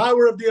 The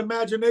power of the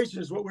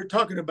imagination is what we're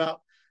talking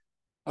about.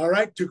 All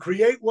right, to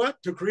create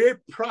what? To create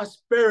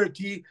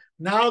prosperity.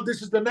 Now,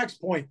 this is the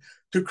next point.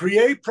 To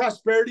create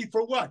prosperity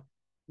for what?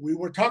 We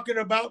were talking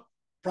about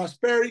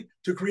prosperity.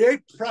 To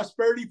create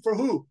prosperity for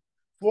who?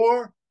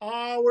 For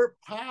our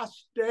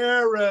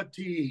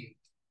posterity.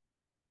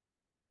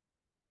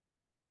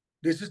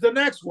 This is the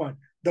next one.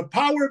 The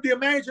power of the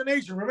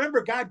imagination.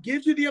 Remember, God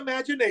gives you the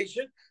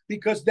imagination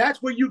because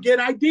that's where you get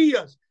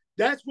ideas.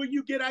 That's where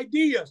you get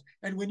ideas.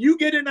 And when you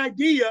get an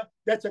idea,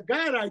 that's a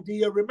God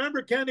idea.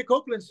 Remember, Candy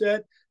Copeland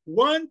said,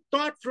 one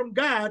thought from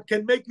God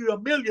can make you a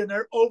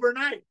millionaire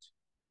overnight.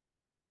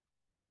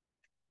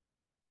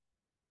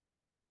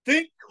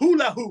 Think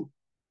hula hoop.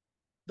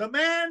 The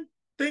man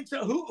thinks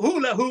a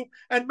hula hoop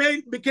and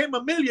became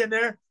a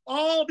millionaire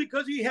all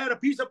because he had a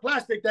piece of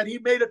plastic that he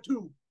made a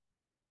tube.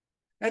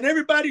 And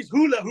everybody's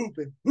hula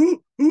hooping.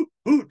 Hoot, hoot,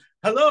 hoot.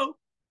 Hello?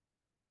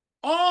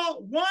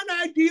 All one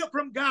idea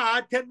from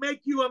God can make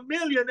you a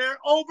millionaire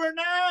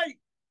overnight.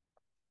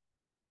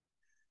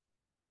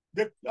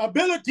 The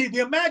ability, the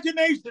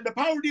imagination, the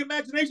power of the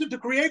imagination to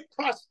create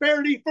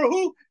prosperity for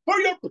who? For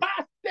your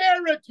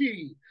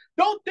posterity.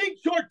 Don't think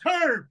short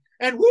term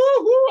and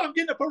woo-hoo, I'm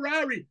getting a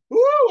Ferrari. Woo,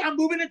 I'm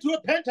moving into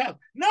a penthouse.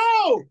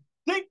 No,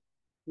 think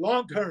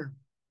long term.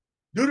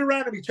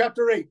 Deuteronomy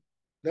chapter 8.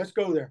 Let's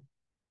go there.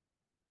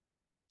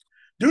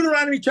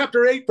 Deuteronomy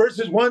chapter 8,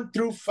 verses 1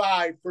 through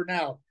 5 for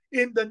now,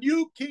 in the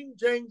New King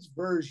James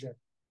Version.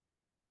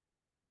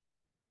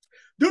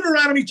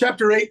 Deuteronomy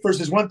chapter 8,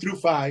 verses 1 through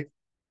 5.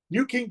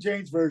 New King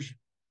James Version.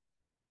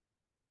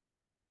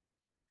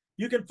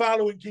 You can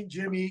follow in King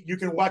Jimmy. You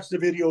can watch the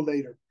video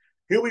later.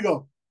 Here we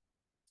go.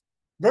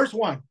 Verse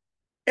 1.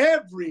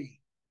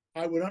 Every,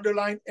 I would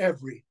underline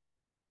every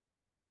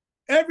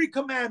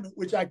commandment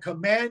which I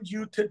command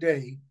you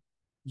today,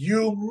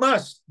 you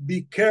must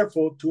be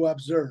careful to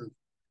observe.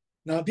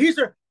 Now, these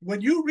are,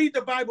 when you read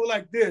the Bible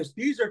like this,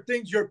 these are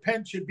things your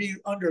pen should be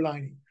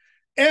underlining.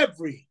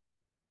 Every,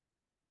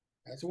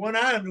 that's the one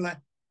I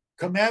underline,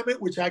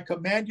 commandment which I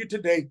command you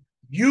today,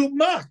 you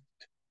must.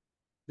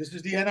 This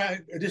is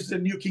the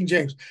New King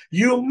James.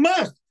 You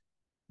must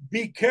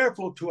be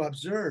careful to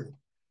observe.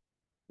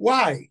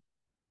 Why?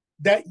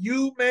 That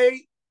you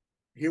may,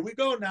 here we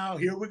go now,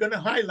 here we're going to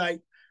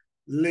highlight,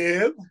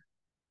 live,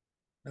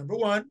 number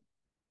one,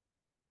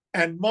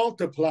 and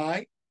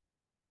multiply.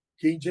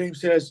 King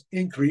James says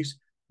increase,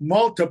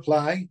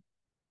 multiply.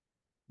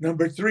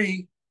 Number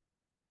 3,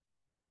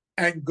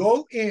 and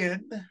go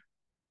in.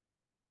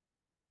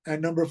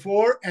 And number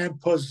 4,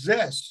 and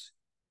possess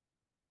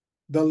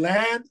the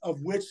land of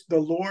which the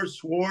Lord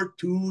swore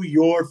to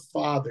your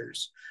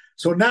fathers.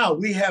 So now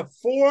we have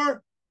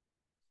four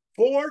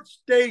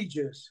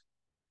stages.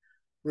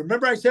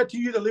 Remember I said to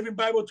you, the Living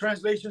Bible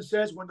translation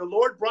says, when the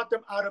Lord brought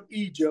them out of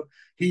Egypt,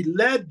 he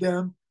led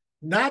them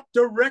not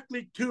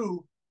directly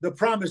to the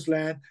promised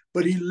land,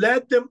 but he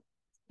led them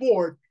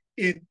forth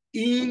in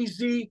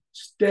easy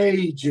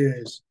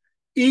stages.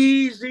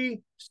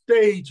 Easy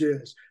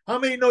stages. How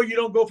many know you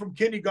don't go from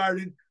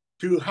kindergarten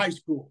to high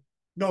school?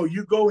 No,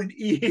 you go in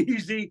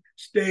easy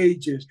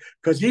stages,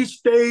 because each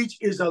stage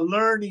is a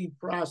learning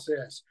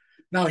process.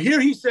 Now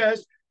here he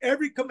says,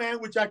 every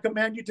command which I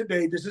command you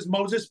today, this is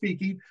Moses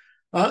speaking,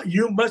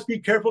 you must be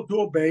careful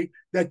to obey,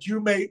 that you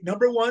may,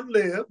 number 1,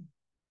 live.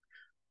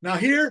 Now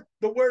here,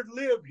 the word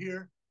live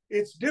here,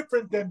 it's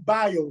different than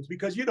bios,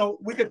 because, you know,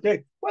 we could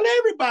say, well,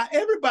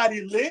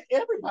 everybody lives,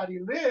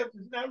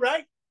 isn't that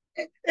right?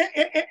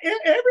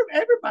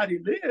 Everybody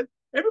lives.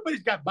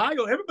 Everybody's got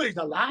bio. Everybody's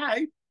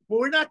alive. But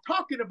we're not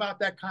talking about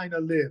that kind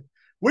of live.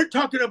 We're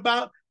talking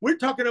about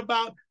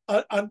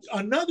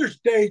another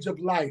stage of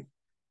life.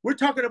 We're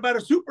talking about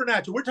a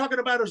supernatural. We're talking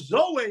about a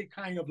Zoe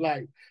kind of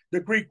life, the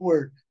Greek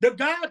word, the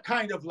God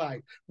kind of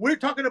life. We're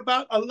talking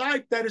about a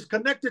life that is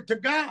connected to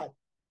God.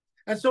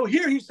 And so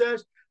here he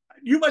says,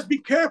 you must be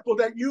careful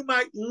that you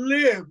might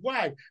live.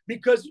 Why?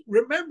 Because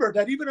remember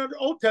that even under the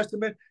Old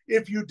Testament,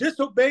 if you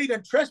disobeyed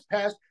and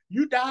trespassed,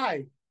 you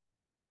died.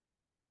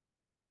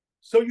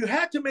 So you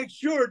had to make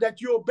sure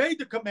that you obeyed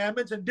the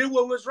commandments and did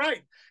what was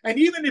right. And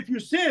even if you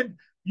sinned,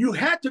 you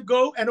had to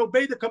go and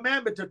obey the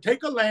commandment to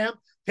take a lamb,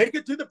 take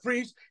it to the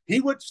priest.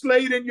 He would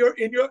slay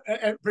it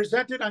and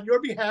present it on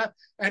your behalf,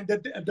 and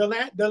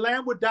the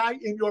lamb would die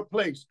in your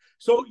place.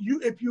 So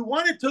if you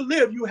wanted to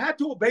live, you had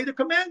to obey the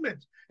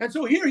commandments. And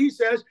so here he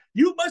says,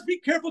 you must be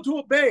careful to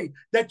obey,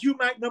 that you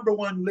might, number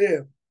 1,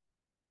 live.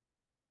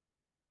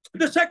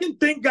 The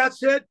second thing God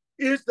said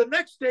is, the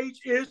next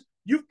stage is,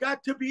 you've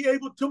got to be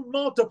able to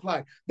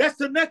multiply. That's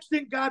the next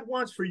thing God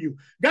wants for you.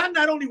 God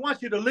not only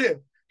wants you to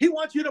live, he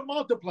wants you to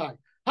multiply.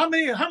 How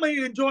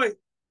many enjoy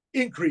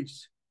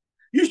increase?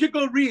 You should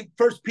go read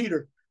 1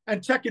 Peter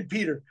and 2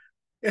 Peter,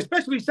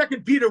 especially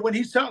 2 Peter, when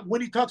he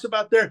talks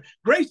about their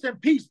grace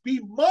and peace be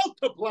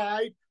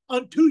multiplied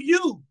unto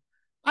you.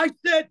 I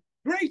said,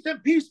 grace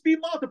and peace be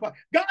multiplied.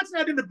 God's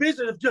not in the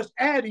business of just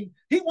adding.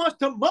 He wants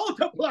to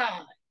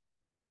multiply.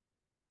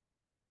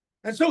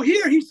 And so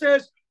here he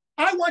says,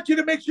 I want you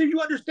to make sure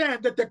you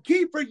understand that the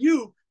key for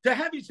you to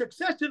having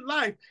success in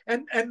life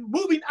and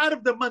moving out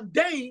of the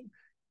mundane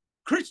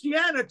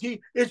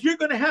Christianity is, you're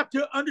going to have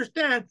to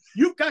understand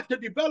you've got to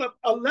develop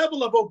a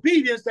level of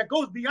obedience that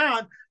goes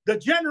beyond the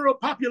general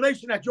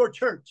population at your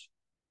church.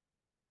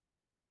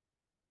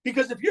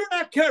 Because if you're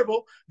not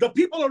careful, the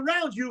people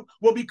around you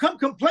will become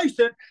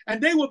complacent,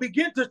 and they will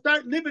begin to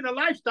start living a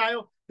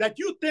lifestyle that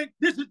you think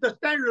this is the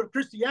standard of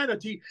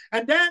Christianity,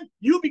 and then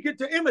you begin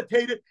to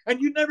imitate it,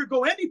 and you never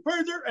go any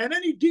further and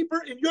any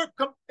deeper in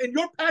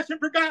your passion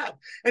for God.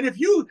 And if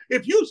you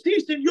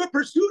cease in your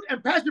pursuit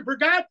and passion for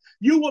God,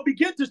 you will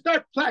begin to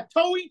start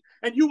plateauing,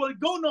 and you will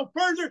go no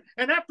further.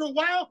 And after a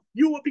while,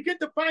 you will begin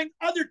to find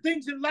other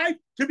things in life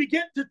to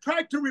begin to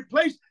try to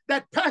replace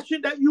that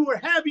passion that you were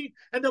having,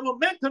 and the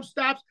momentum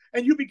stops,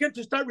 and you begin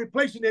to start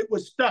replacing it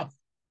with stuff.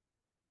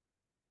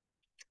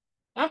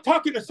 I'm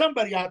talking to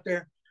somebody out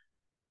there.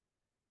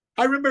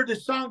 I remember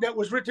this song that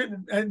was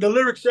written, and the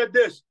lyrics said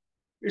this.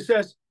 It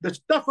says, the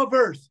stuff of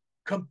earth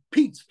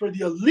competes for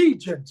the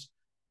allegiance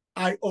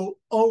I owe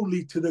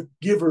only to the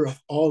giver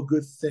of all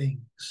good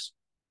things.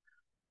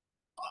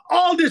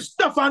 All this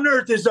stuff on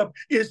earth is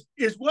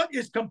what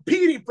is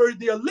competing for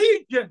the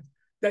allegiance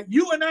that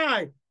you and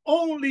I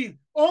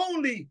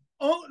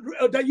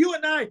that you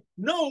and I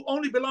know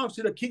only belongs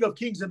to the King of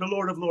Kings and the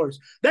Lord of Lords.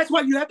 That's why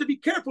you have to be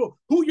careful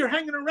who you're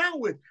hanging around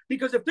with,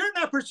 because if they're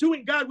not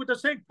pursuing God with the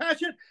same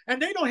passion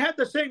and they don't have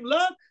the same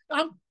love,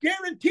 I'm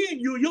guaranteeing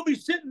you'll be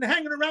sitting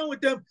hanging around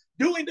with them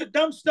doing the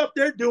dumb stuff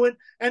they're doing,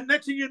 and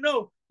next thing you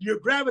know, you're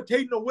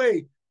gravitating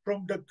away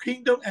from the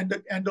kingdom and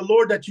the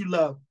Lord that you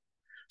love.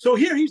 So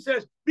here he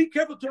says, Be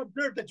careful to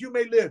observe that you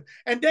may live.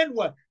 And then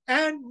what?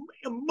 And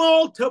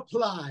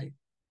multiply.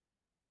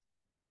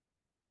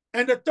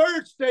 And the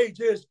third stage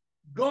is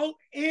go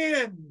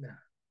in.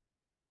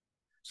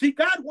 See,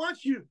 God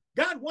wants you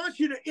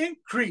to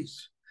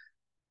increase.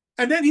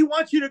 And then he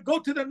wants you to go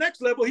to the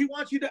next level. He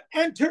wants you to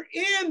enter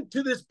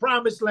into this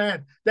promised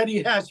land that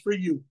he has for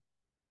you.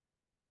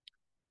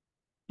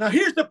 Now,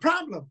 here's the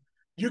problem.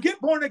 You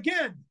get born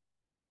again.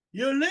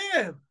 You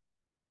live.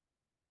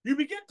 You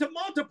begin to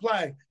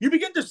multiply. You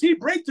begin to see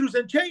breakthroughs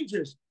and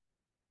changes.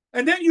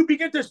 And then you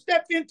begin to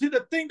step into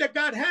the thing that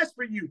God has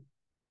for you.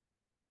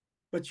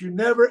 But you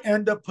never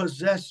end up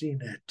possessing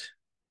it.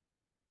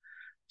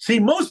 See,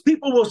 most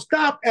people will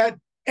stop at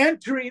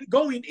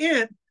going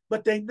in,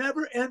 but they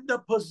never end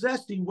up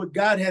possessing what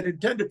God had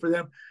intended for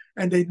them,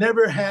 and they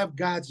never have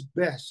God's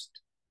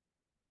best.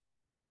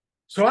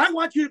 So I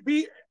want you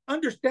to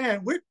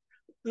understand,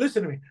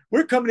 listen to me,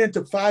 we're coming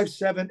into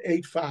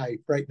 5785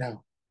 right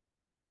now.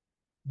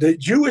 The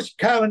Jewish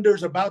calendar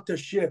is about to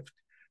shift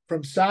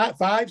from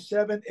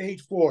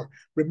 5784.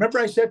 Remember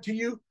I said to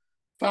you,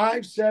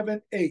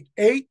 578.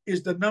 8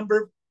 is the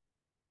number,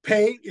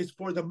 pay is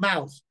for the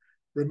mouth.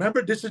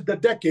 Remember, this is the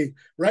decade.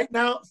 Right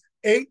now,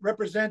 8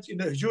 represents, in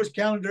the Jewish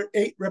calendar,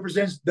 8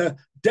 represents the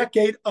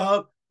decade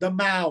of the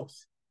mouth.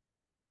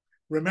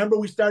 Remember,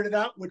 we started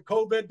out with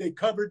COVID, they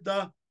covered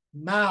the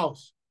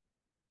mouth.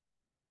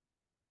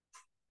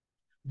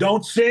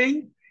 Don't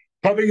sing,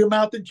 cover your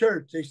mouth in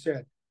church, they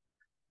said.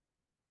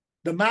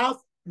 The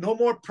mouth, no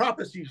more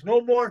prophecies, no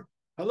more,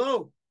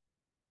 hello.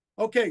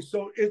 Okay,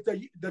 so it's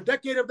the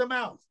decade of the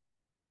mouth.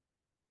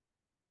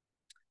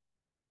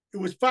 It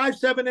was 5,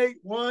 7, 8,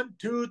 1,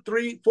 2,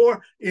 3,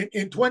 4.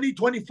 In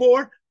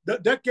 2024, the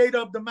decade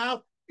of the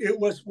mouth, it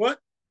was what?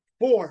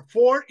 4.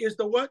 4 is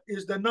the what?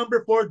 Is the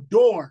number for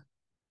door.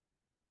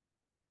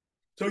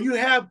 So you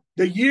have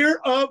the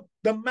year of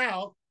the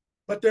mouth,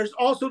 but there's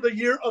also the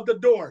year of the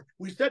door.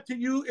 We said to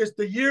you, it's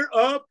the year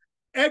of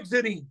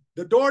exiting.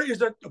 The door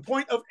is a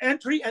point of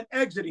entry and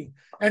exiting.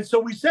 And so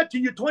we said to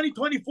you,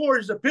 2024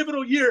 is a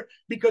pivotal year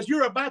because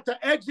you're about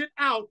to exit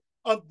out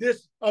of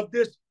this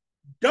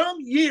dumb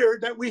year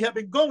that we have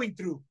been going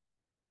through.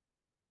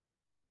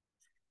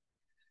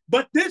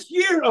 But this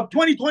year of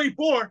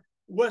 2024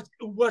 was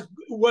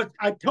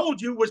I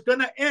told you was going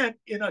to end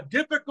in a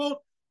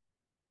difficult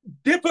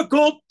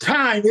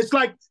time. It's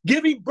like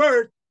giving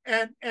birth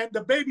and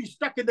the baby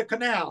stuck in the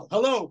canal.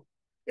 Hello.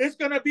 It's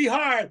going to be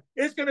hard.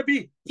 It's going to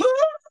be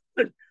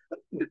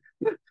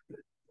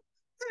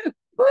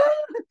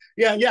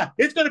yeah.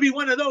 It's going to be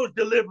one of those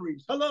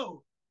deliveries.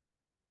 Hello.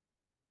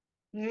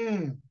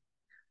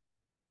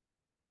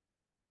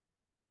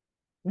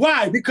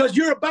 Why? Because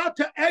you're about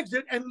to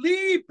exit and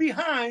leave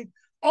behind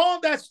all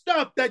that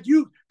stuff that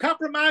you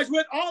compromise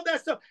with, all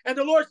that stuff. And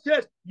the Lord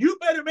says, you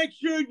better make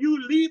sure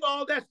you leave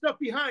all that stuff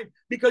behind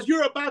because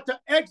you're about to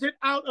exit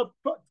out of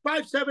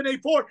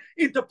 5784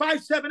 into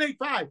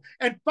 5785.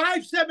 And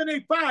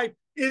 5785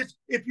 is,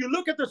 if you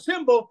look at the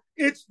symbol,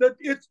 it's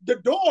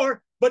the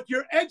door, but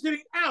you're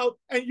exiting out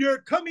and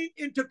you're coming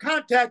into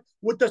contact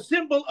with the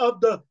symbol of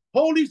the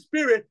Holy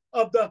Spirit,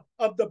 of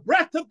the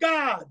breath of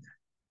God.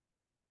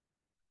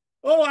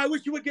 Oh, I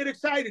wish you would get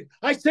excited.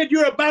 I said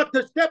you're about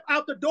to step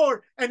out the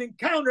door and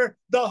encounter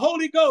the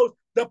Holy Ghost,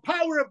 the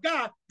power of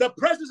God, the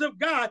presence of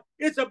God.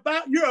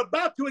 You're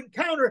about to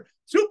encounter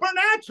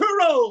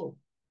supernatural.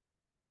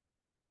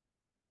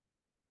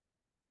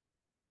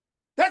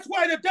 That's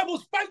why the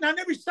devil's fighting on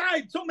every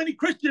side. So many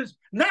Christians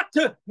not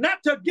to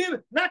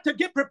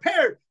get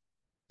prepared,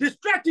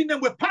 distracting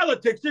them with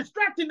politics,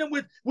 distracting them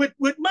with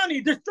money,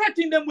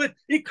 distracting them with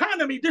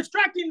economy,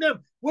 distracting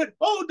them with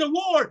the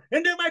war,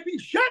 and there might be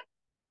shut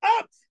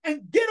up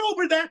and get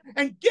over that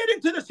and get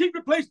into the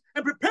secret place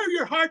and prepare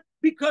your heart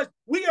because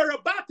we are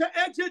about to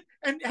exit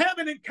and have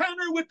an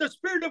encounter with the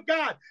Spirit of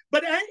God.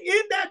 But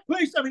in that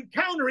place of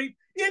encountering,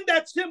 in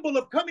that symbol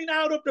of coming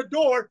out of the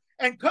door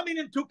and coming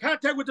into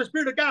contact with the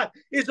Spirit of God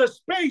is a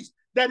space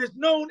that is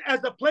known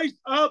as a place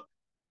of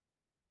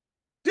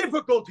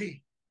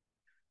difficulty.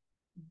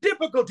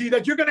 Difficulty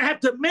that you're going to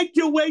have to make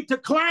your way to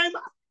climb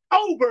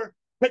over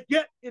to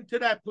get into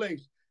that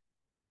place.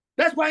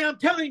 That's why I'm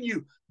telling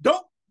you,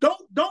 don't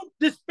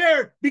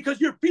despair because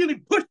you're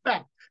feeling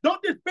pushback.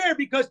 Don't despair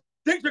because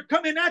things are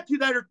coming at you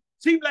that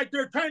seem like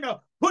they're trying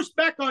to push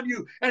back on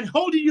you and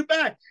holding you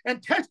back,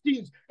 and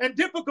testings and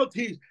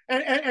difficulties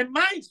and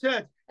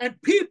mindsets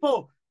and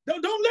people.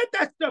 Don't let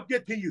that stuff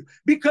get to you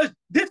because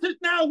this is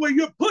now where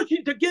you're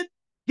pushing to get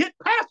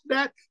past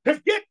that,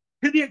 to get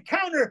to the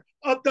encounter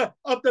of the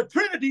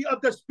Trinity,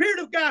 of the Spirit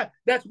of God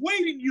that's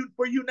waiting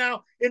for you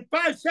now in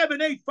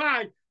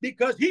 5785,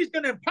 because he's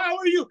going to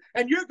empower you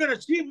and you're going to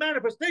see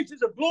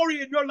manifestations of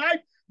glory in your life.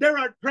 There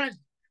are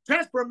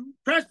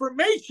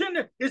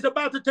transformation is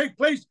about to take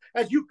place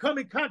as you come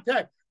in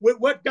contact with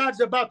what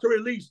God's about to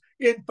release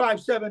in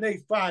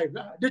 5785.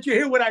 Did you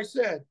hear what I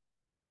said?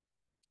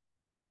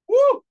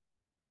 Woo!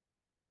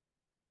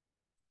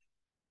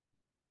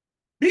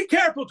 Be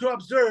careful to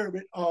observe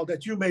it all,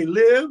 that you may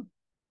live,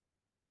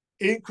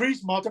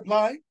 increase,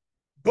 multiply,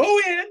 go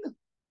in,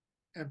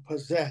 and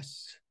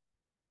possess.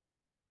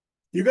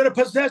 You're going to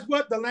possess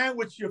what? The land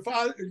which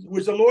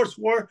the Lord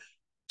swore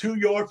to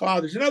your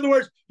fathers. In other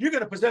words, you're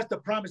going to possess the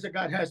promise that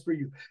God has for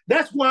you.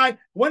 That's why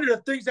one of the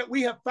things that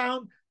we have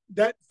found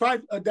that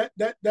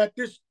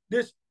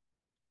this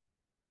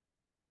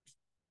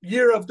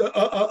year of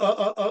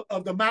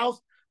the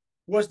mouth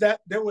was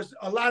that there was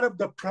a lot of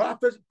the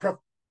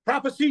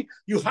prophecy.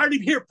 You hardly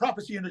hear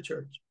prophecy in the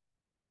church.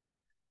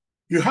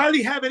 You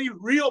hardly have any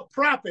real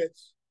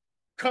prophets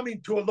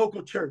coming to a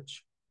local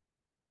church.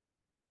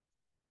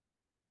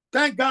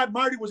 Thank God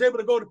Marty was able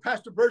to go to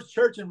Pastor Bert's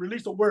church and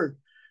release a word.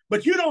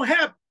 But you don't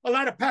have a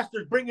lot of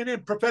pastors bringing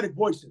in prophetic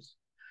voices.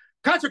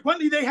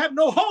 Consequently, they have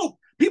no hope.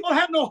 People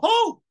have no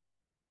hope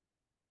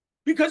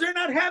because they're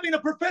not having a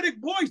prophetic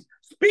voice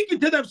speaking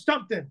to them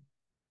something.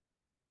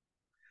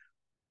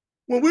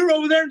 When we were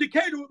over there in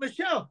Decatur with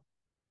Michelle,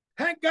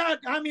 thank God,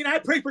 I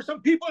prayed for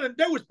some people and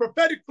there was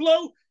prophetic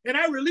flow and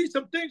I released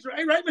some things.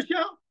 Right,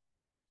 Michelle?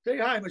 Say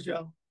hi,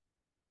 Michelle.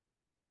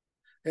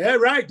 Yeah,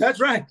 right. That's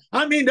right.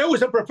 There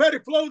was a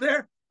prophetic flow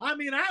there. I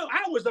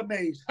was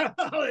amazed.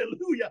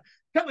 Hallelujah.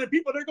 Telling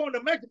people they're going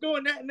to Mexico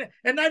and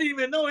not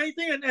even know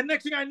anything. And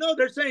next thing I know,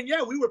 they're saying,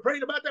 yeah, we were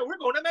praying about that. We're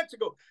going to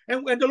Mexico.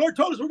 And the Lord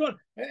told us we're going,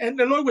 and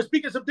the Lord was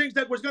speaking some things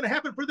that was going to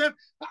happen for them.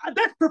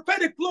 That's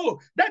prophetic flow.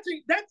 That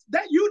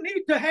you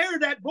need to hear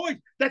that voice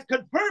that's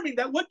confirming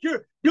that what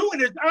you're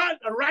doing is on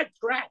the right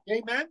track.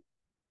 Amen.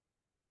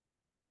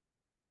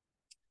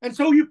 And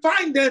so you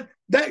find then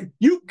that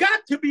you've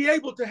got to be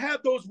able to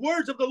have those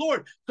words of the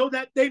Lord so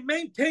that they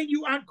maintain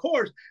you on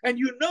course. And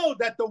you know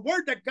that the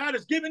word that God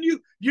has given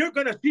you, you're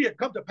going to see it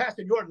come to pass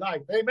in your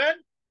life. Amen?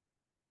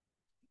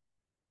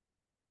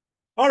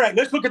 All right,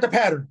 let's look at the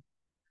pattern.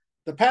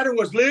 The pattern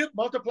was live,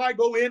 multiply,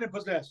 go in, and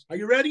possess. Are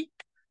you ready?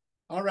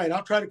 All right,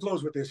 I'll try to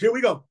close with this. Here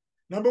we go.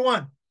 Number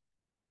one,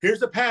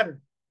 here's the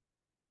pattern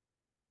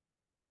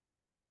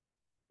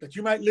that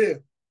you might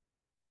live.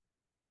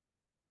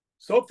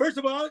 So first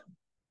of all,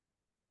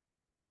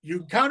 you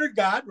encountered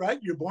God, right?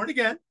 You're born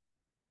again.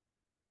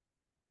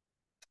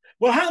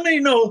 Well, how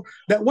many know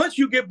that once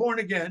you get born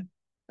again,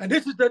 and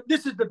this is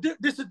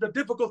the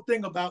difficult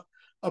thing about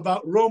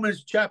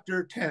Romans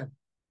chapter 10.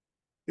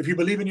 If you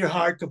believe in your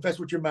heart, confess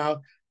with your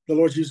mouth, the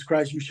Lord Jesus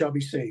Christ, you shall be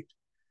saved.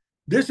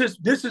 This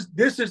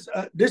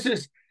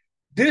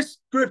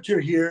scripture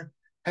here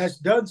has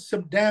done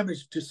some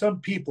damage to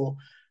some people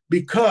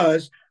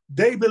because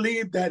they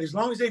believe that as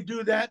long as they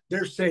do that,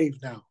 they're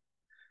saved now.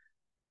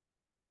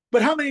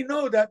 But how many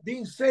know that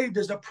being saved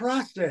is a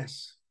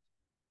process?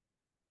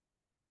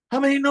 How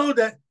many know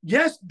that,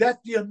 yes, that's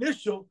the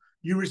initial,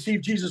 you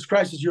receive Jesus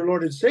Christ as your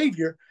Lord and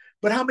Savior,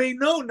 but how many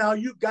know now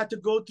you've got to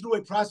go through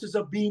a process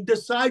of being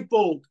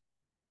discipled?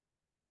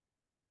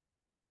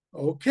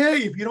 Okay,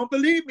 if you don't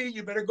believe me,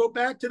 you better go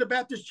back to the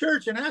Baptist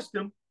church and ask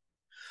them.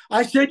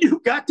 I said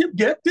you've got to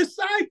get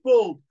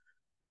discipled.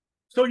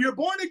 So you're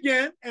born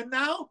again, and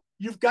now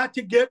you've got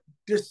to get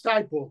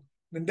discipled.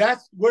 And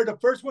that's where the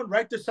first one,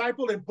 write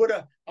disciple and put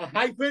a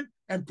hyphen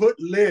and put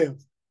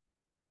live.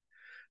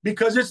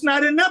 Because it's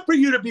not enough for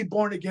you to be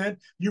born again.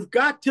 You've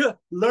got to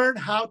learn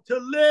how to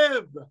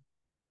live.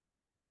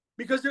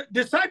 Because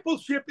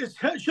discipleship is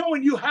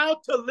showing you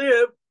how to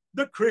live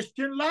the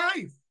Christian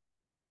life.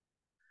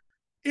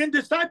 In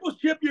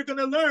discipleship, you're going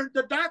to learn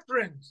the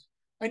doctrines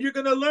and you're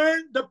going to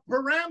learn the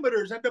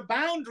parameters and the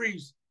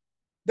boundaries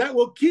that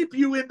will keep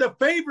you in the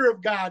favor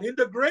of God, in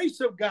the grace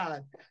of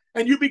God.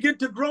 And you begin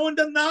to grow in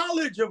the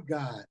knowledge of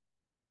God.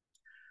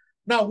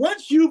 Now,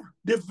 once you've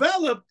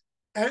developed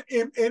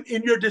in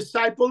your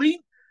discipling,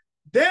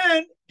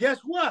 then guess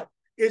what?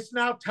 It's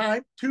now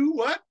time to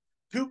what?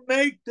 To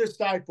make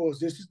disciples.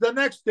 This is the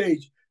next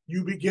stage.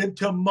 You begin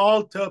to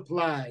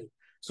multiply.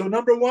 So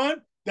number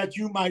one, that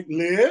you might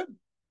live,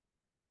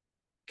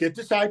 get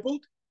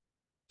discipled.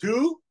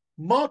 Two,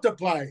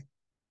 multiply,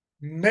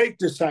 make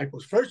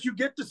disciples. First you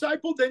get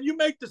discipled, then you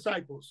make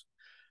disciples.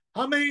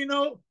 How many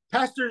know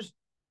pastors?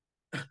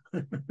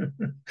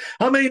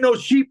 How many know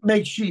sheep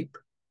make sheep?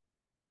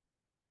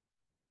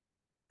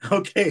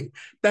 Okay,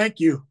 thank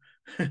you.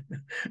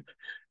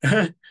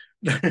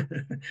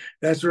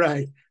 That's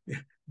right.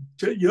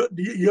 You'll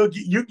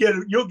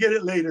get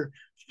it later.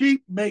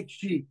 Sheep make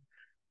sheep.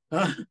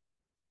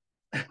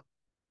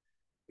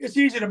 It's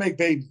easy to make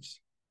babies.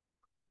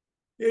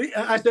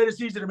 I said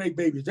it's easy to make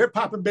babies. They're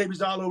popping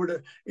babies all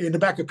over in the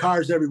back of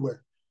cars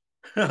everywhere.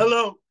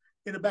 Hello,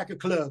 in the back of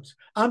clubs.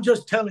 I'm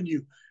just telling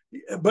you.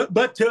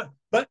 But to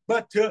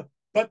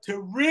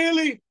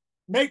really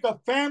make a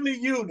family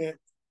unit,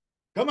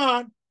 come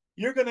on,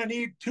 you're going to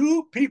need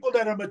two people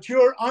that are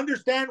mature,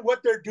 understand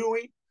what they're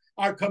doing,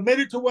 are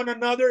committed to one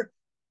another,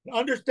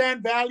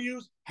 understand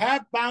values,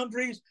 have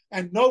boundaries,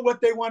 and know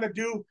what they want to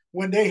do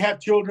when they have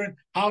children,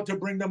 how to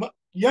bring them up.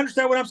 You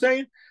understand what I'm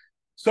saying?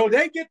 So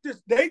they get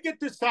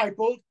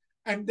discipled,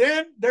 and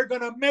then they're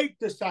going to make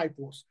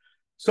disciples.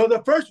 So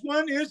the first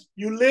one is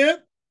you live.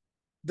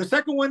 The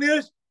second one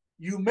is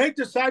you make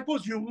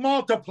disciples, you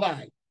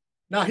multiply.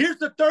 Now here's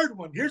the third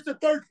one. Here's the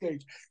third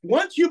stage.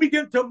 Once you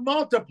begin to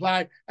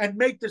multiply and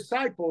make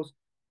disciples,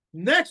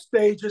 next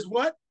stage is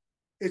what?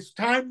 it's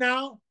time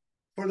now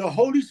for the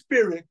Holy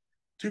Spirit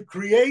to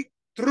create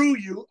through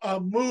you a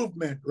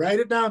movement. Write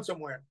it down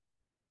somewhere.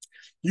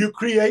 You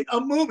create a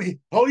movement.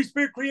 Holy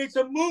Spirit creates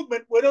a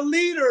movement with a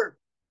leader.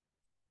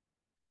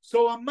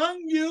 So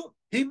among you,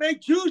 he may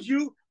choose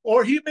you,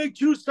 or he may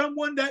choose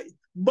someone that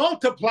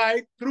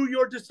multiplied through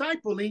your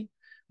discipling,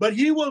 but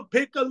he will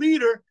pick a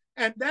leader,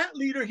 and that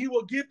leader, he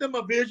will give them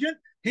a vision,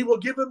 he will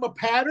give them a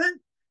pattern,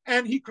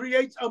 and he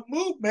creates a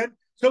movement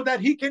so that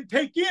he can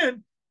take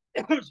in,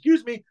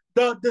 excuse me,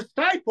 the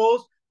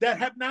disciples that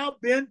have now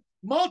been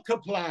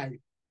multiplied.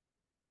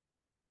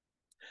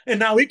 And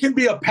now it can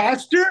be a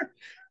pastor,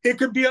 it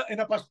could be an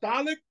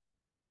apostolic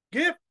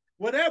gift,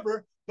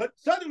 whatever, but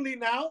suddenly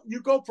now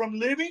you go from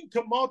living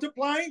to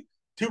multiplying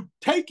to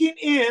taking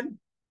in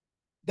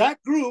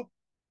that group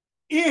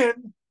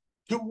in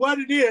to what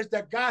it is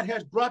that God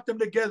has brought them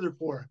together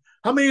for.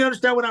 How many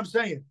understand what I'm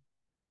saying?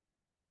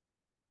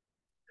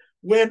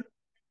 When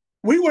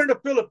we were in the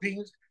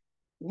Philippines,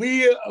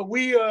 we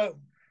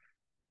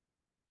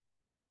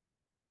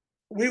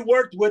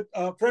worked with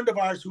a friend of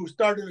ours who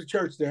started a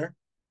church there,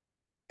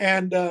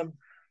 and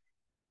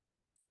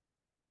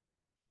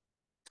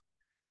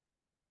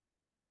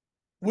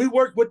we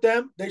worked with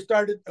them. They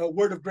started a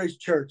Word of Grace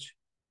Church,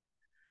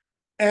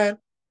 and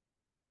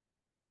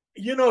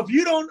you know, if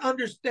you don't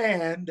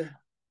understand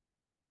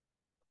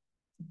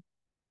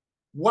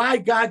why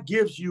God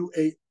gives you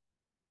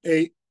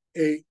a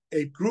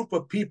group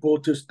of people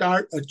to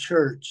start a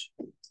church,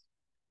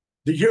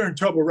 that you're in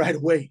trouble right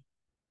away.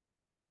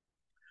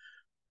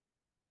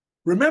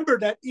 Remember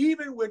that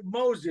even with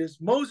Moses,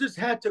 Moses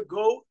had to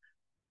go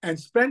and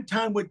spend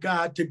time with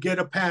God to get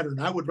a pattern.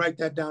 I would write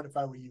that down if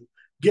I were you.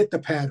 Get the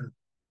pattern.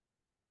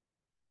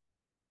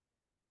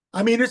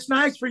 I mean, it's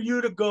nice for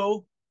you to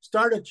go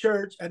start a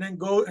church and then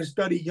go and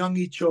study Young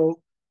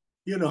Cho,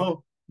 you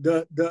know,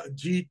 the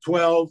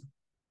G12,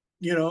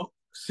 you know,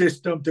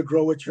 system to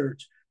grow a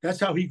church. That's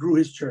how he grew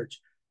his church.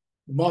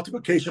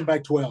 Multiplication by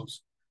 12s.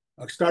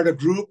 Start a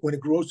group. When it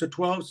grows to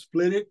 12,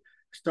 split it.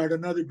 Start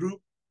another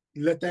group.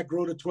 Let that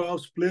grow to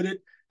 12, split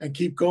it, and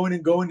keep going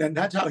and going. And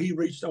that's how he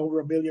reached over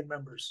 1 million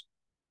members.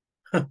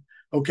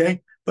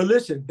 Okay? But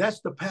listen, that's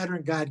the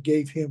pattern God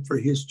gave him for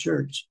his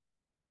church,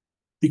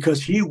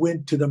 because he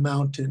went to the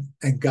mountain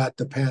and got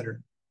the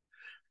pattern.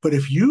 But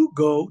if you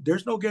go,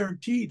 there's no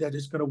guarantee that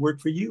it's going to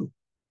work for you,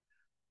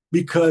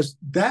 because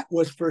that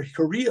was for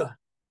Korea.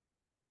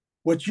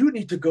 What you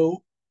need to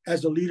go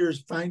as a leader is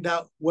find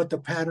out what the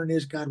pattern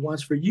is God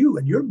wants for you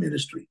and your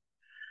ministry.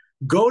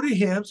 Go to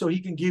him so he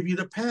can give you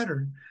the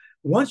pattern.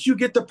 Once you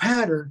get the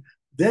pattern,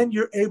 then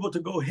you're able to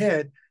go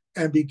ahead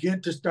and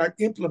begin to start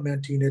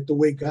implementing it the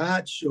way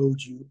God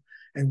showed you.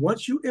 And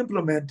once you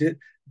implement it,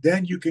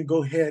 then you can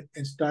go ahead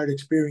and start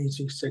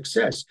experiencing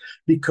success,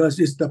 because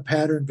it's the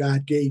pattern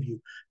God gave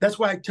you. That's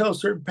why I tell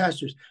certain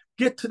pastors,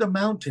 get to the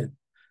mountain,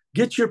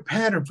 get your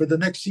pattern for the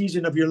next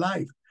season of your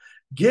life.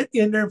 Get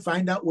in there and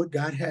find out what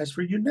God has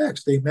for you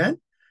next. Amen?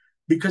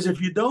 Because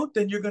if you don't,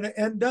 then you're going to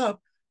end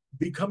up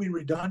becoming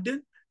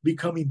redundant,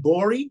 becoming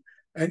boring,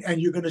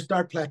 and you're going to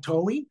start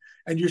plateauing,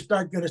 and you're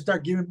going to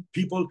start giving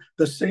people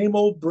the same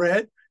old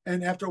bread.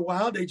 And after a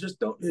while, they just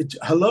don't.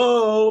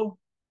 Hello.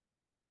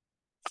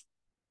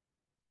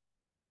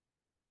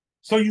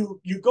 So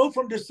you go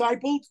from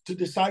disciples to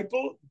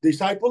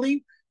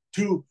discipling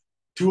to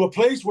a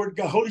place where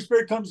the Holy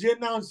Spirit comes in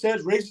now and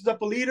says, raises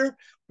up a leader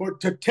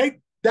to take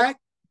that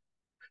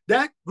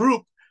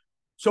group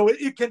so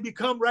it can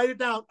become, write it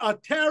down, a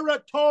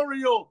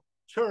territorial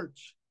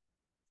church.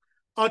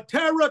 A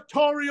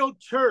territorial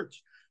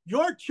church.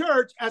 Your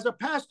church as a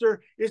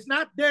pastor is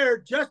not there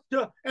just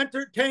to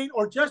entertain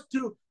or just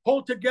to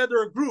hold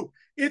together a group.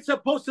 It's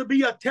supposed to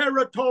be a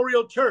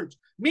territorial church,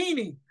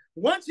 meaning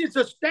once it's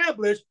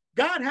established,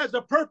 God has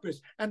a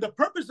purpose, and the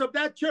purpose of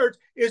that church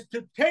is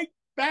to take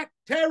back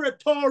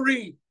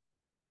territory.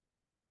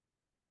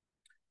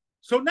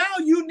 So now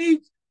you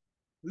need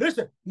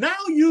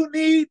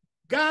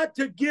God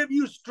to give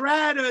you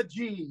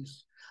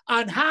strategies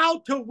on how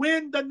to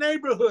win the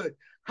neighborhood,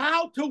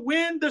 how to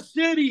win the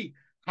city,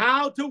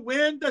 how to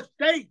win the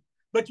state.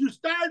 But you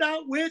start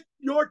out with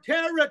your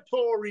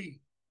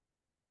territory.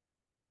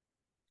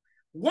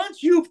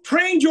 Once you've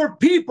trained your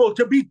people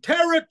to be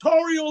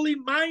territorially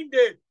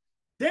minded,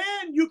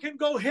 then you can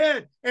go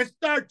ahead and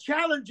start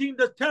challenging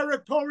the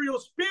territorial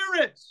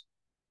spirits.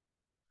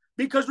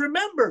 Because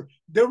remember,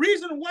 the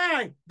reason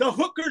why the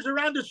hookers are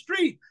on the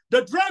street,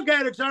 the drug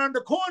addicts are on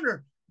the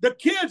corner, the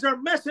kids are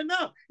messing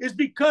up, is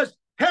because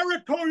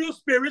territorial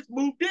spirits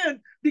moved in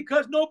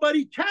because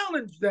nobody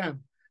challenged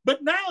them.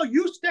 But now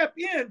you step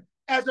in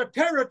as a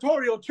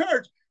territorial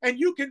church, and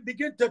you can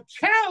begin to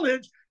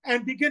challenge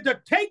and begin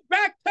to take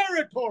back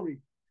territory.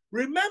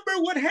 Remember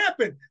what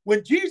happened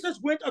when Jesus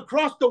went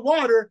across the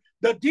water.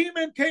 The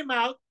demon came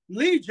out,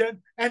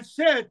 Legion, and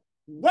said,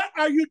 "What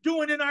are you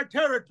doing in our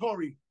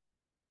territory?"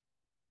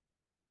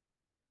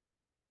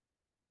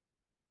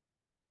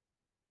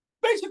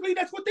 Basically,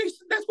 that's what they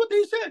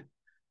said.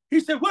 He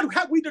said, "What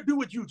have we to do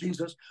with you,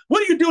 Jesus?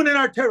 What are you doing in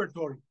our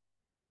territory?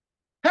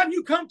 Have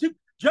you come to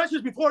judge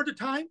us before the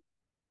time?"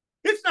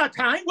 It's not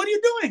time. What are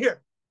you doing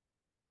here?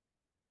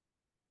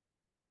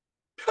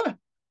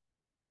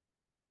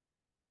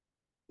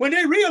 When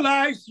they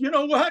realized, you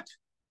know what?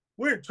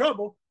 We're in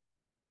trouble.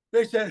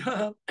 They said,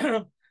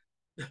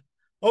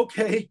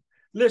 okay,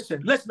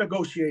 listen, let's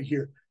negotiate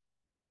here.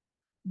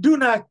 Do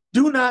not,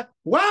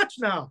 watch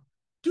now.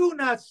 Do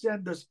not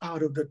send us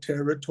out of the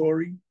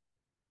territory.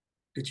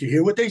 Did you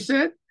hear what they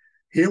said?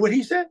 Hear what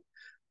he said?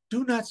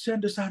 Do not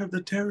send us out of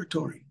the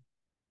territory.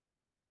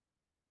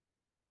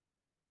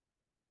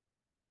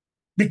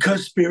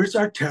 Because spirits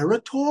are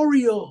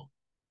territorial.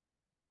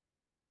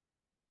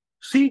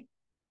 See,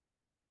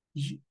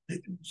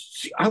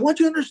 I want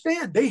you to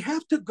understand, they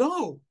have to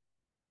go.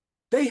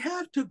 They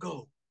have to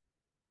go.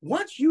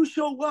 Once you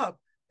show up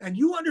and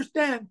you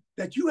understand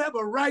that you have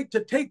a right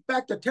to take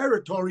back the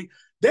territory,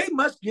 they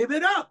must give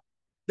it up.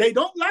 They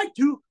don't like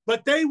to,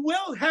 but they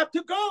will have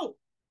to go.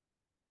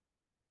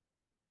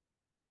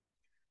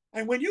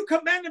 And when you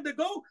command them to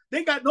go,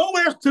 they got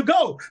nowhere else to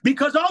go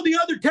because all the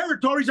other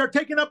territories are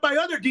taken up by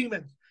other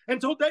demons.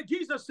 And so that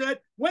Jesus said,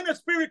 when a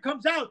spirit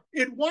comes out,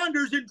 it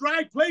wanders in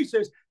dry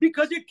places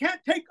because it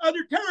can't take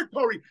other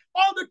territory.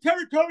 All the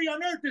territory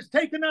on earth is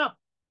taken up.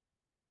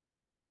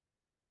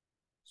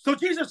 So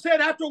Jesus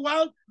said after a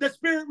while, the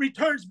spirit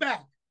returns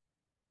back.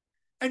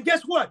 And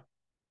guess what?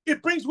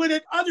 It brings with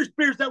it other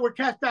spirits that were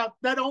cast out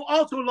that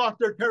also lost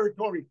their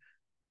territory.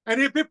 And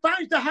if it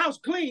finds the house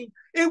clean,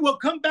 it will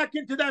come back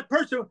into that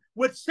person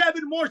with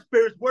 7 more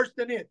spirits worse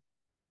than it.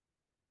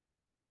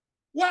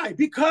 Why?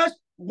 Because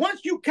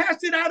once you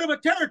cast it out of a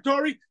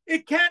territory,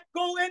 it can't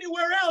go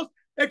anywhere else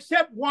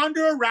except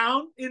wander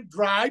around in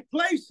dry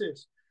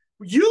places.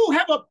 You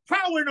have a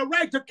power and a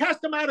right to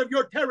cast them out of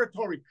your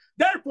territory.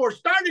 Therefore,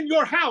 start in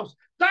your house.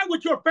 Start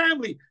with your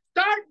family.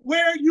 Start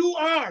where you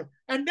are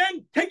and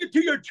then take it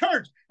to your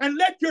church and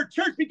let your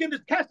church begin to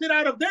cast it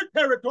out of their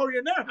territory,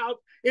 in their house,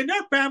 in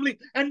their family.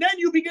 And then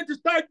you begin to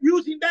start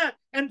using that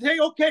and say,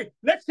 okay,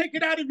 let's take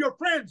it out of your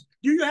friends.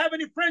 Do you have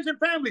any friends and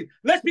family?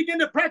 Let's begin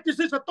to practice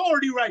this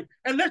authority right.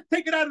 And let's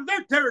take it out of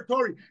their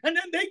territory. And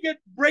then they get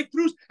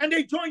breakthroughs and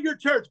they join your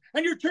church.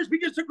 And your church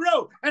begins to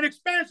grow and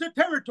expands their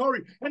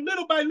territory. And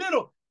little by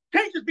little,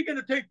 changes begin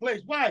to take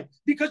place. Why?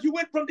 Because you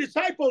went from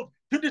disciples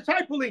to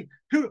discipling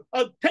to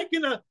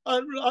taking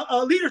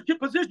a leadership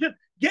position,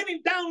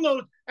 getting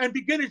downloads, and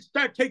beginning to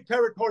start take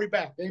territory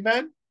back.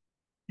 Amen?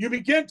 You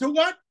begin to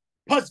what?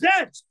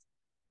 Possess.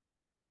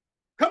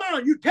 Come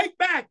on, you take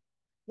back.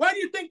 Why do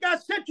you think God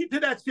sent you to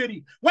that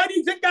city? Why do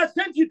you think God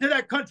sent you to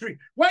that country?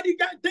 Why do you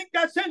think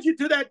God sent you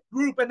to that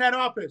group and that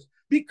office?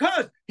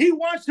 Because he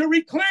wants to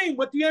reclaim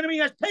what the enemy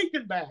has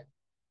taken back.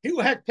 He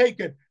has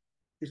taken.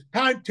 It's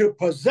time to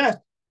possess,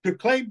 to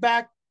claim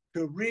back,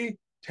 to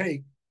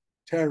retake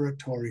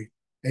territory.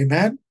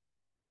 Amen?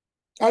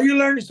 Are you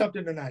learning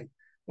something tonight?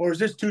 Or is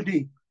this too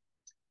deep?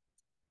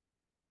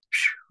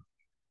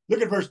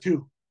 Look at verse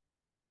 2.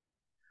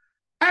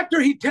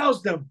 After he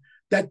tells them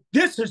that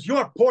this is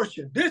your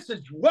portion, this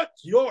is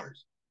what's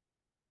yours,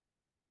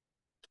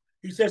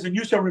 he says, and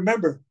you shall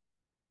remember.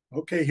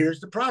 Okay, here's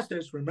the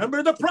process.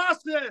 Remember the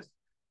process.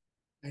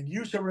 And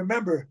you shall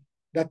remember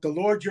that the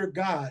Lord your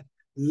God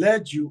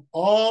led you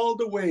all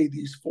the way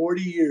these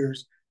 40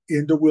 years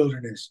in the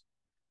wilderness.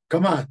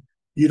 Come on.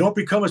 You don't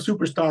become a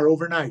superstar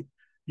overnight.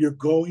 You're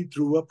going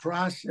through a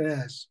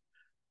process.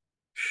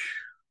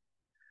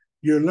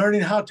 You're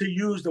learning how to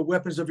use the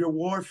weapons of your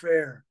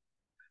warfare.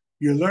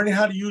 You're learning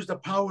how to use the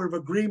power of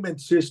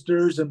agreement,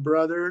 sisters and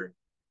brother.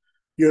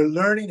 You're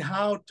learning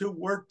how to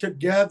work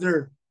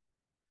together.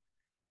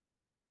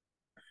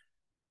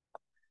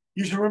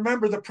 You should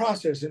remember the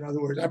process. In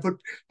other words,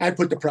 I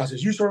put the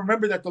process. You should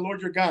remember that the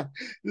Lord your God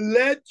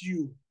led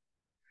you.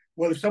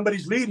 Well, if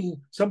somebody's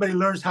leading, somebody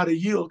learns how to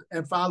yield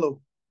and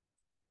follow.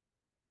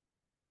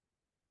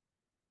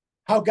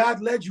 How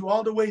God led you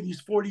all the way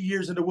these 40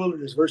 years in the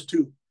wilderness. Verse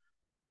 2.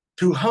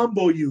 To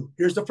humble you.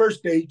 Here's the first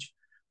stage.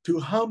 To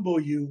humble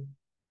you.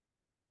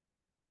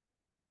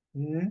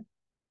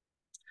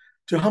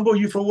 To humble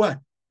you for what?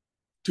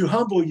 To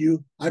humble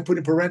you, I put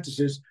in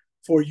parentheses,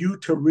 for you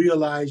to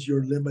realize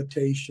your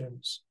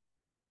limitations.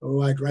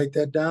 Oh, I'd write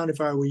that down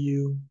if I were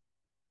you.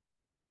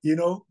 You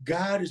know,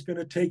 God is going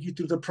to take you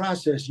through the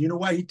process. You know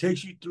why he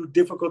takes you through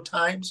difficult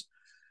times?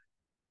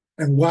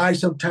 And why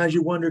sometimes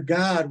you wonder,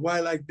 God, why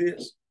like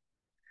this?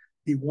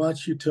 He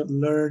wants you to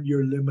learn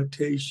your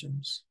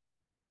limitations.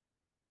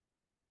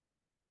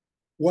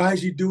 Why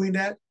is he doing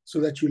that? So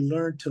that you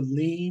learn to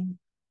lean,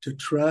 to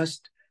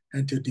trust,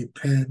 and to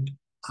depend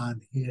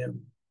on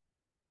him.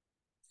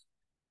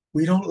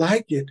 We don't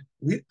like it.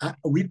 We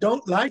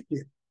don't like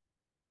it,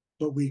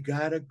 but we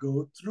got to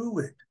go through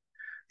it.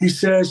 He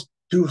says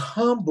to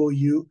humble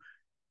you,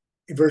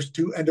 in verse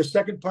 2, and the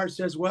second part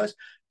says was,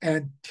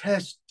 and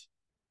test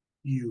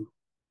you.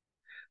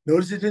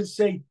 Notice it didn't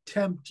say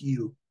tempt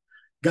you.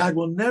 God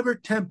will never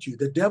tempt you.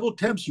 The devil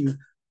tempts you,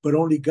 but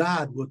only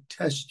God will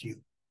test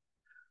you.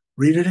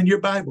 Read it in your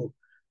Bible.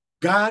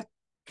 God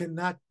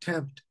cannot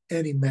tempt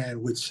any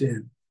man with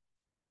sin.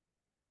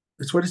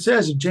 That's what it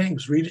says in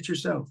James. Read it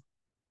yourself.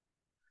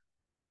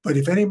 But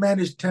if any man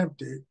is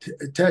tested,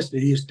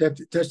 he is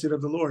tested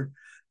of the Lord.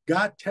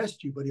 God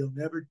tests you, but he'll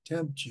never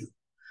tempt you.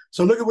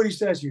 So look at what he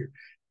says here.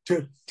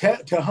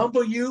 To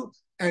humble you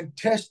and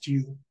test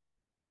you,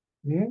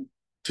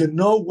 to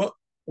know what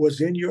was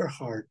in your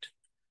heart,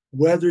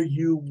 whether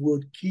you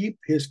would keep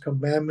his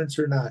commandments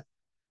or not.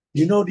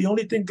 You know, the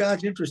only thing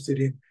God's interested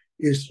in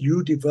is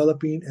you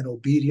developing an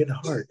obedient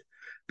heart,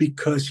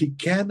 because he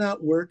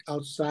cannot work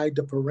outside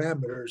the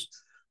parameters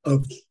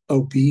of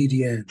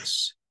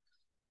obedience.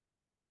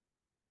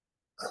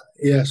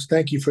 Yes,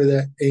 thank you for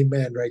that.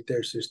 Amen right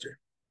there, sister.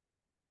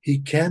 He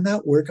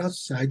cannot work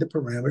outside the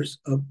parameters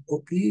of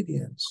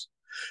obedience.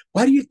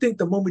 Why do you think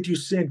the moment you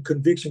sin,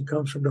 conviction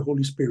comes from the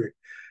Holy Spirit?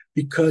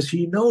 Because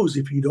he knows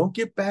if you don't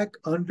get back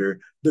under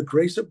the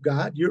grace of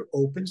God, you're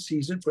open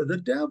season for the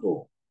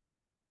devil.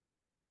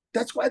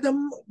 That's why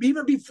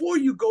even before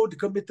you go to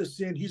commit the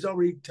sin, he's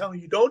already telling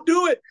you, don't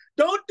do it.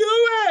 Don't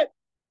do it.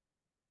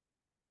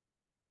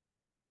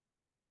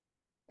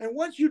 And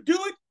once you do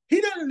it,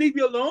 he doesn't leave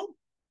you alone.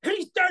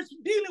 He starts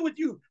dealing with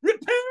you.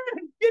 Repent,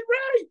 get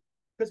right.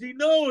 Because he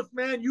knows,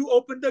 man, you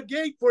opened the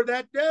gate for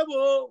that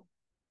devil.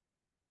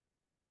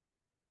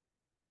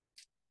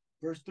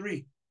 Verse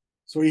 3.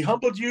 So he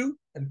humbled you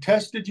and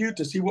tested you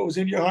to see what was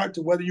in your heart,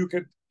 to whether you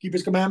could keep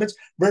his commandments.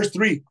 Verse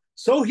 3.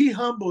 So he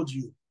humbled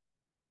you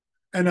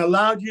and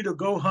allowed you to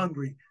go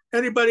hungry.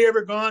 Anybody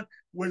ever gone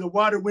where the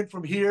water went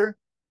from here?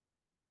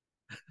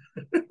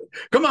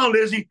 Come on,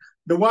 Lizzie.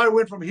 The water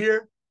went from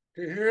here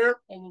to here.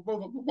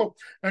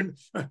 And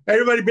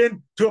everybody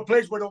been to a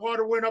place where the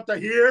water went up to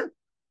here?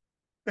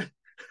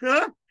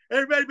 Huh?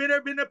 Everybody been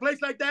to a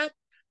place like that?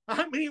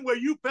 I mean, where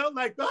you felt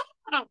like,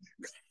 oh,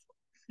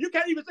 you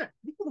can't even say,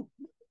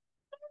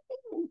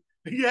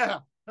 yeah.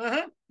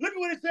 Look at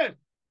what it says.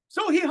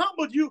 So he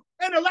humbled you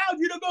and allowed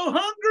you to go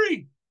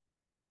hungry.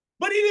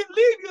 But he didn't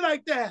leave you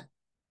like that.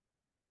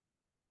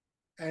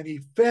 And he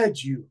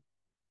fed you.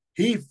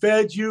 He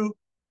fed you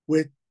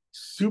with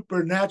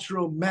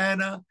supernatural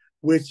manna,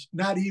 which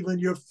not even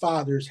your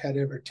fathers had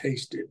ever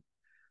tasted.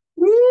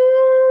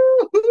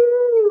 Woo-hoo!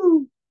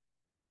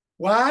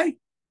 Why?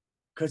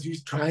 Because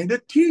he's trying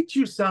to teach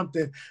you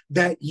something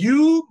that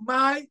he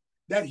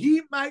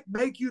might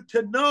make you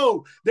to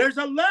know. There's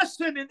a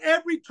lesson in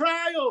every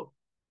trial,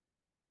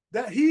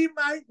 that he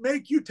might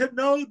make you to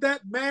know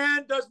that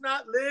man does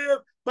not live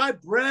by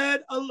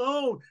bread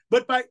alone,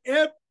 but by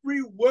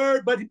every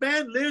word. But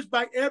man lives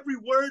by every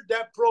word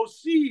that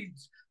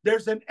proceeds.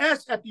 There's an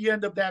S at the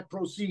end of that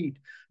proceed.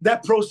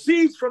 That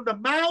proceeds from the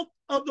mouth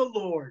of the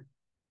Lord.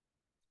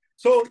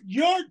 So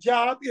your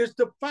job is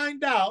to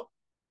find out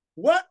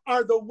what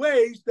are the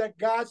ways that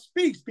God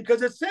speaks.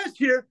 Because it says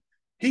here,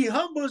 he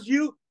humbles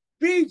you,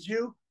 feeds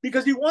you,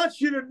 because he wants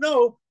you to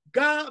know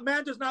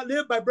man does not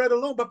live by bread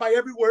alone, but by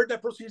every word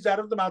that proceeds out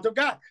of the mouth of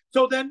God.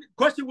 So then the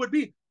question would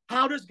be,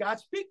 how does God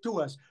speak to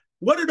us?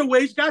 What are the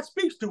ways God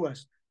speaks to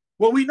us?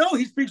 Well, we know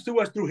he speaks to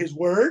us through his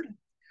word.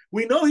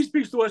 We know he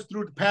speaks to us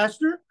through the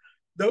pastor,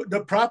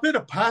 the prophet,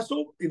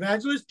 apostle,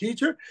 evangelist,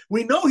 teacher.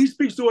 We know he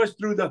speaks to us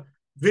through the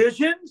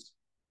visions.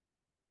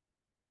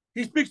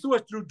 He speaks to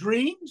us through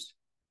dreams.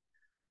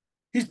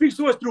 He speaks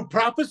to us through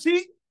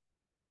prophecy.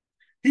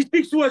 He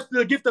speaks to us through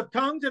the gift of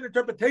tongues and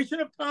interpretation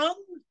of tongues.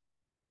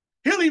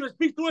 He'll even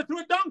speak to us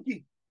through a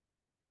donkey.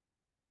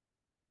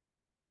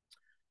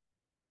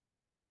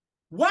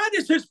 What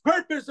is his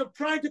purpose of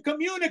trying to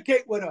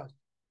communicate with us?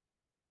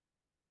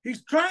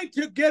 He's trying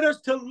to get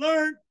us to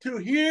learn to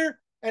hear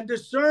and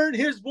discern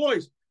his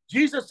voice.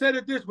 Jesus said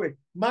it this way,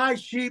 my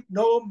sheep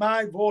know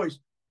my voice,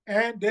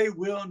 and they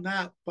will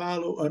not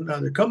follow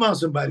another. Come on,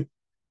 somebody.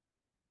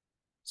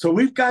 So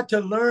we've got to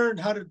learn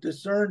how to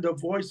discern the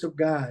voice of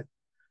God,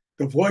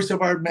 the voice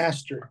of our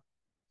master.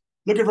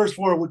 Look at verse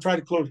 4. We'll try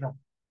to close now.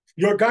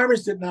 Your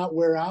garments did not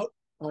wear out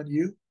on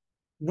you,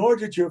 nor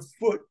did your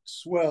foot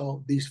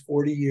swell these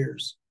 40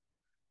 years.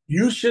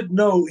 You should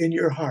know in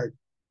your heart.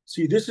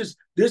 See, this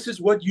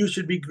is what you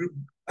should be.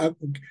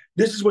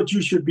 This is what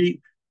you should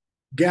be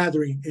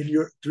gathering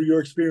through your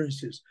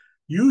experiences.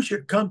 You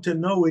should come to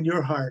know in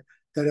your heart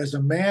that as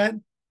a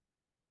man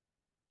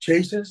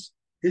chastens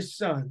his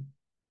son,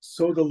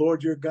 so the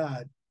Lord your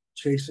God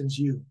chastens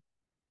you.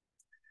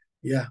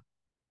 Yeah.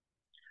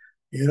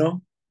 You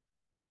know,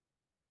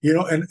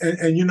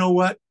 and you know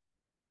what?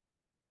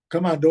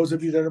 Come on, those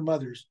of you that are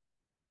mothers,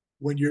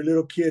 when your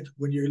little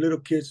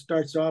kid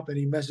starts off and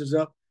he messes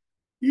up,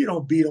 you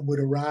don't beat him with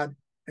a rod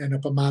and a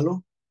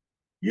pamalo.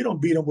 You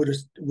don't beat him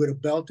with a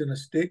belt and a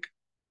stick.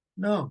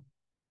 No.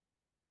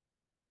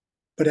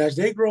 But as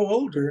they grow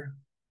older,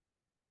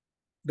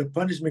 the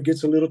punishment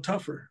gets a little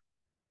tougher.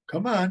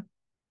 Come on.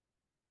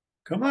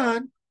 Come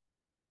on.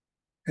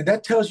 And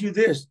that tells you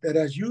this, that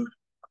as you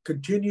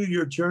continue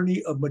your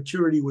journey of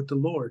maturity with the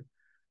Lord,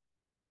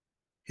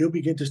 he'll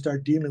begin to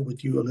start dealing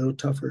with you a little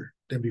tougher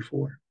than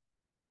before.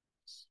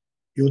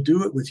 He'll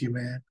do it with you,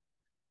 man.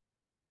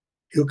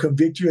 He'll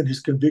convict you, and his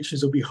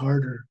convictions will be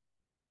harder.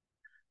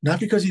 Not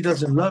because he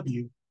doesn't love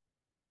you,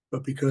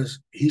 but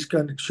because he's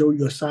going to show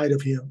you a side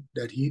of him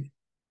that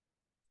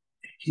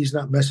he's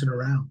not messing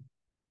around.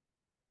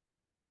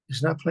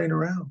 He's not playing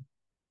around.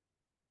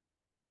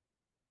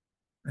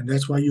 And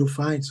that's why you'll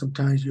find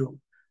sometimes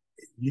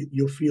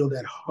you'll feel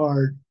that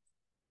hard,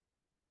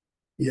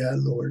 yeah,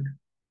 Lord.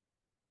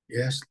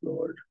 Yes,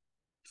 Lord.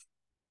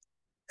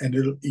 And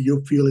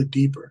you'll feel it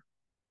deeper.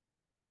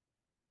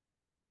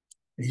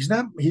 He's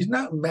not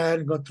mad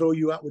and gonna throw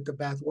you out with the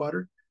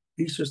bathwater.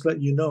 He's just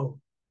letting you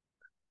know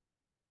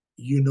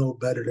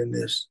better than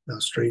this. Now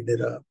straighten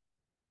it up.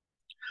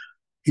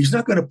 He's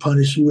not gonna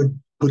punish you and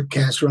put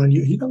cancer on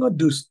you. He's not gonna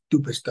do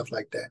stupid stuff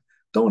like that.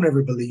 Don't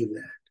ever believe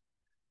that.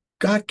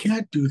 God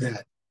can't do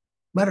that.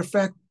 Matter of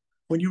fact,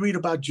 when you read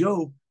about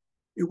Job,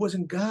 it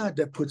wasn't God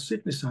that put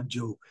sickness on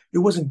Job. It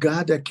wasn't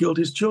God that killed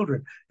his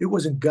children. It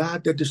wasn't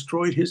God that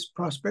destroyed his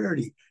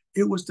prosperity.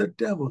 It was the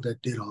devil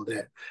that did all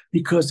that.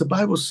 Because the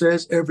Bible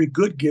says every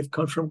good gift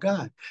comes from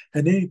God.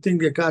 And anything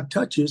that God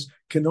touches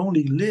can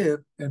only live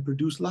and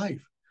produce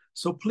life.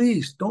 So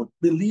please don't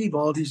believe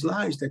all these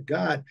lies that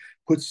God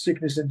puts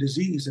sickness and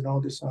disease and all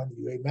this on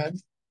you. Amen.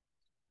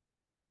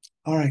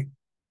 All right.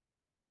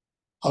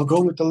 I'll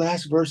go with the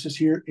last verses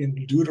here in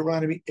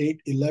Deuteronomy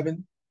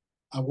 8:11.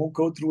 I won't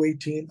go through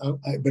 18,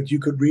 but you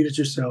could read it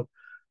yourself.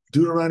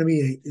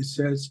 Deuteronomy 8, it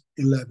says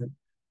 11.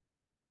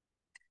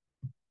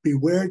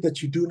 Beware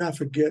that you do not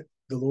forget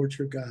the Lord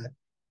your God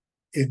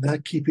in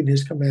not keeping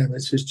his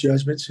commandments, his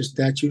judgments, his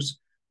statutes,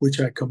 which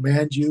I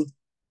command you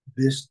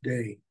this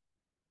day.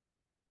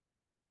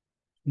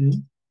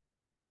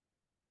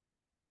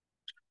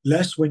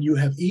 Lest when you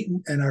have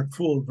eaten and are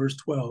full, verse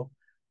 12,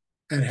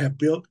 and have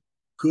built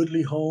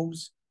goodly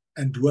homes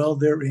and dwell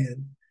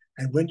therein,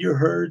 and when your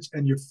herds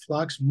and your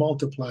flocks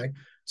multiply,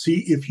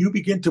 see, if you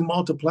begin to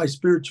multiply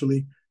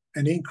spiritually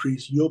and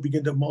increase, you'll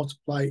begin to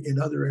multiply in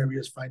other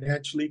areas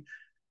financially,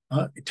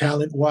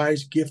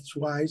 talent-wise,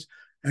 gifts-wise,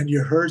 and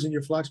your herds and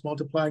your flocks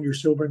multiply, and your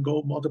silver and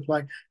gold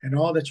multiply, and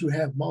all that you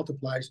have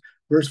multiplies.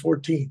 Verse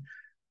 14,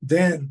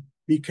 then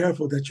be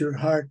careful that your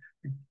heart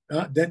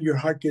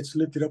gets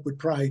lifted up with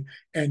pride,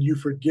 and you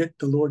forget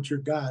the Lord your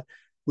God,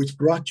 which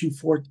brought you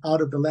forth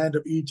out of the land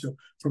of Egypt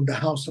from the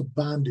house of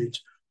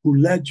bondage, who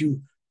led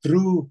you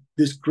through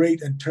this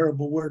great and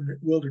terrible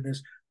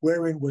wilderness,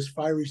 wherein was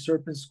fiery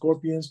serpents,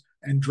 scorpions,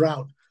 and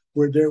drought,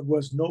 where there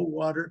was no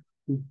water,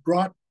 who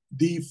brought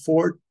thee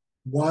forth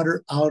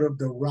water out of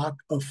the rock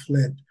of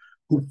flint,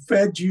 who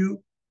fed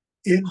you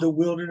in the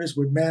wilderness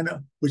with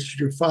manna, which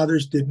your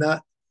fathers did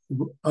not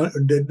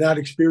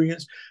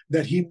experience,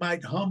 that he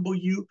might humble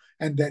you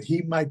and that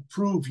he might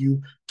prove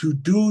you to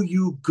do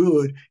you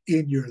good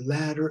in your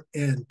latter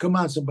end. Come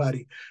on,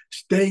 somebody.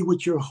 Stay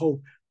with your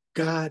hope.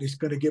 God is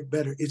going to get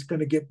better. It's going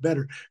to get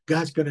better.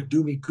 God's going to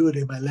do me good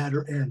in my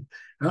latter end.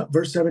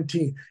 Verse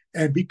 17,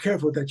 and be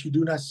careful that you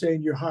do not say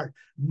in your heart,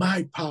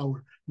 my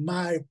power,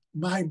 my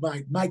might,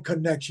 my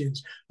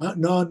connections,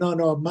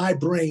 no, my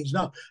brains,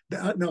 no,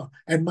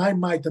 and my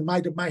might, the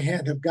might of my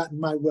hand have gotten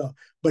my wealth.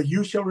 But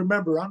you shall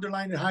remember,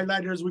 underline and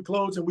highlight it as we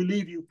close and we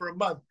leave you for a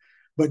month.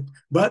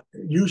 But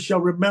you shall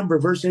remember,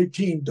 verse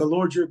 18, the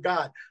Lord your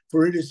God,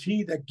 for it is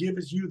he that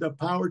giveth you the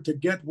power to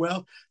get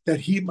wealth, that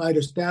he might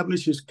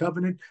establish his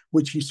covenant,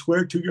 which he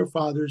sware to your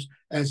fathers,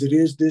 as it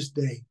is this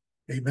day.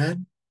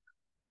 Amen.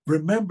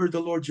 Remember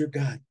the Lord your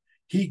God.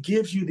 He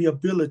gives you the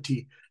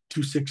ability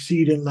to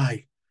succeed in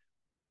life.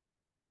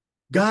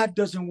 God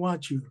doesn't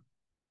want you.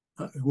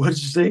 What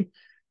did you say?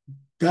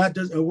 God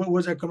does. What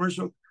was that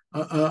commercial?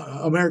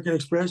 American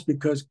Express,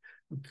 because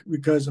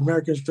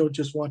Americans don't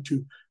just want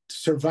to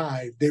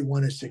survive, they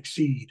want to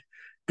succeed.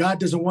 God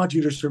doesn't want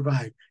you to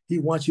survive. He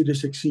wants you to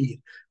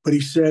succeed. But he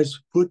says,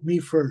 put me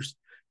first,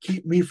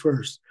 keep me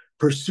first,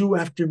 pursue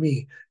after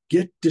me,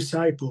 get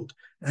discipled,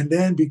 and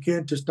then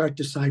begin to start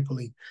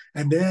discipling.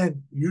 And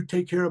then you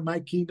take care of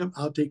my kingdom,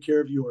 I'll take care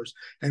of yours.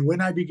 And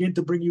when I begin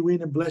to bring you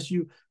in and bless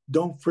you,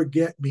 don't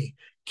forget me.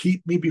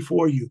 Keep me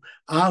before you.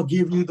 I'll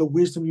give you the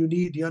wisdom you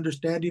need, the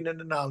understanding and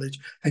the knowledge,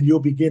 and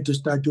you'll begin to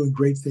start doing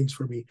great things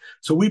for me.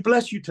 So we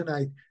bless you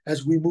tonight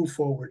as we move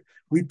forward.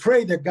 We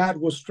pray that God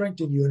will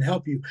strengthen you and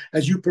help you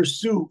as you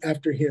pursue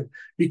after him,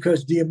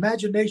 because the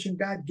imagination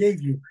God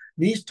gave you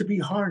needs to be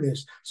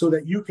harnessed so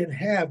that you can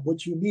have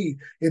what you need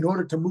in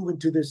order to move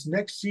into this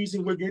next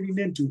season we're getting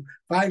into,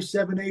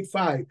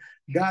 5785.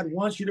 God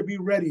wants you to be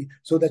ready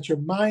so that your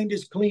mind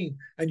is clean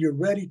and you're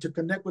ready to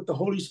connect with the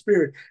Holy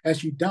Spirit as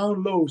he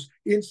downloads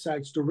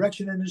insights,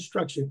 direction, and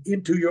instruction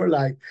into your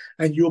life.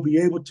 And you'll be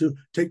able to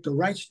take the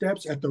right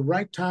steps at the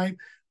right time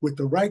with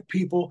the right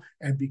people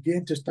and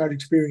begin to start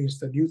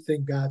experiencing the new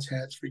thing God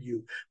has for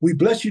you. We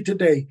bless you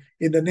today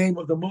in the name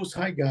of the Most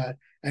High God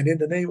and in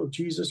the name of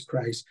Jesus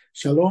Christ.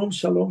 Shalom,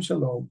 shalom,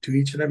 shalom to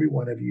each and every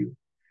one of you.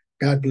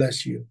 God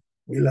bless you.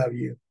 We love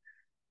you.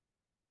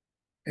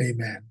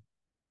 Amen.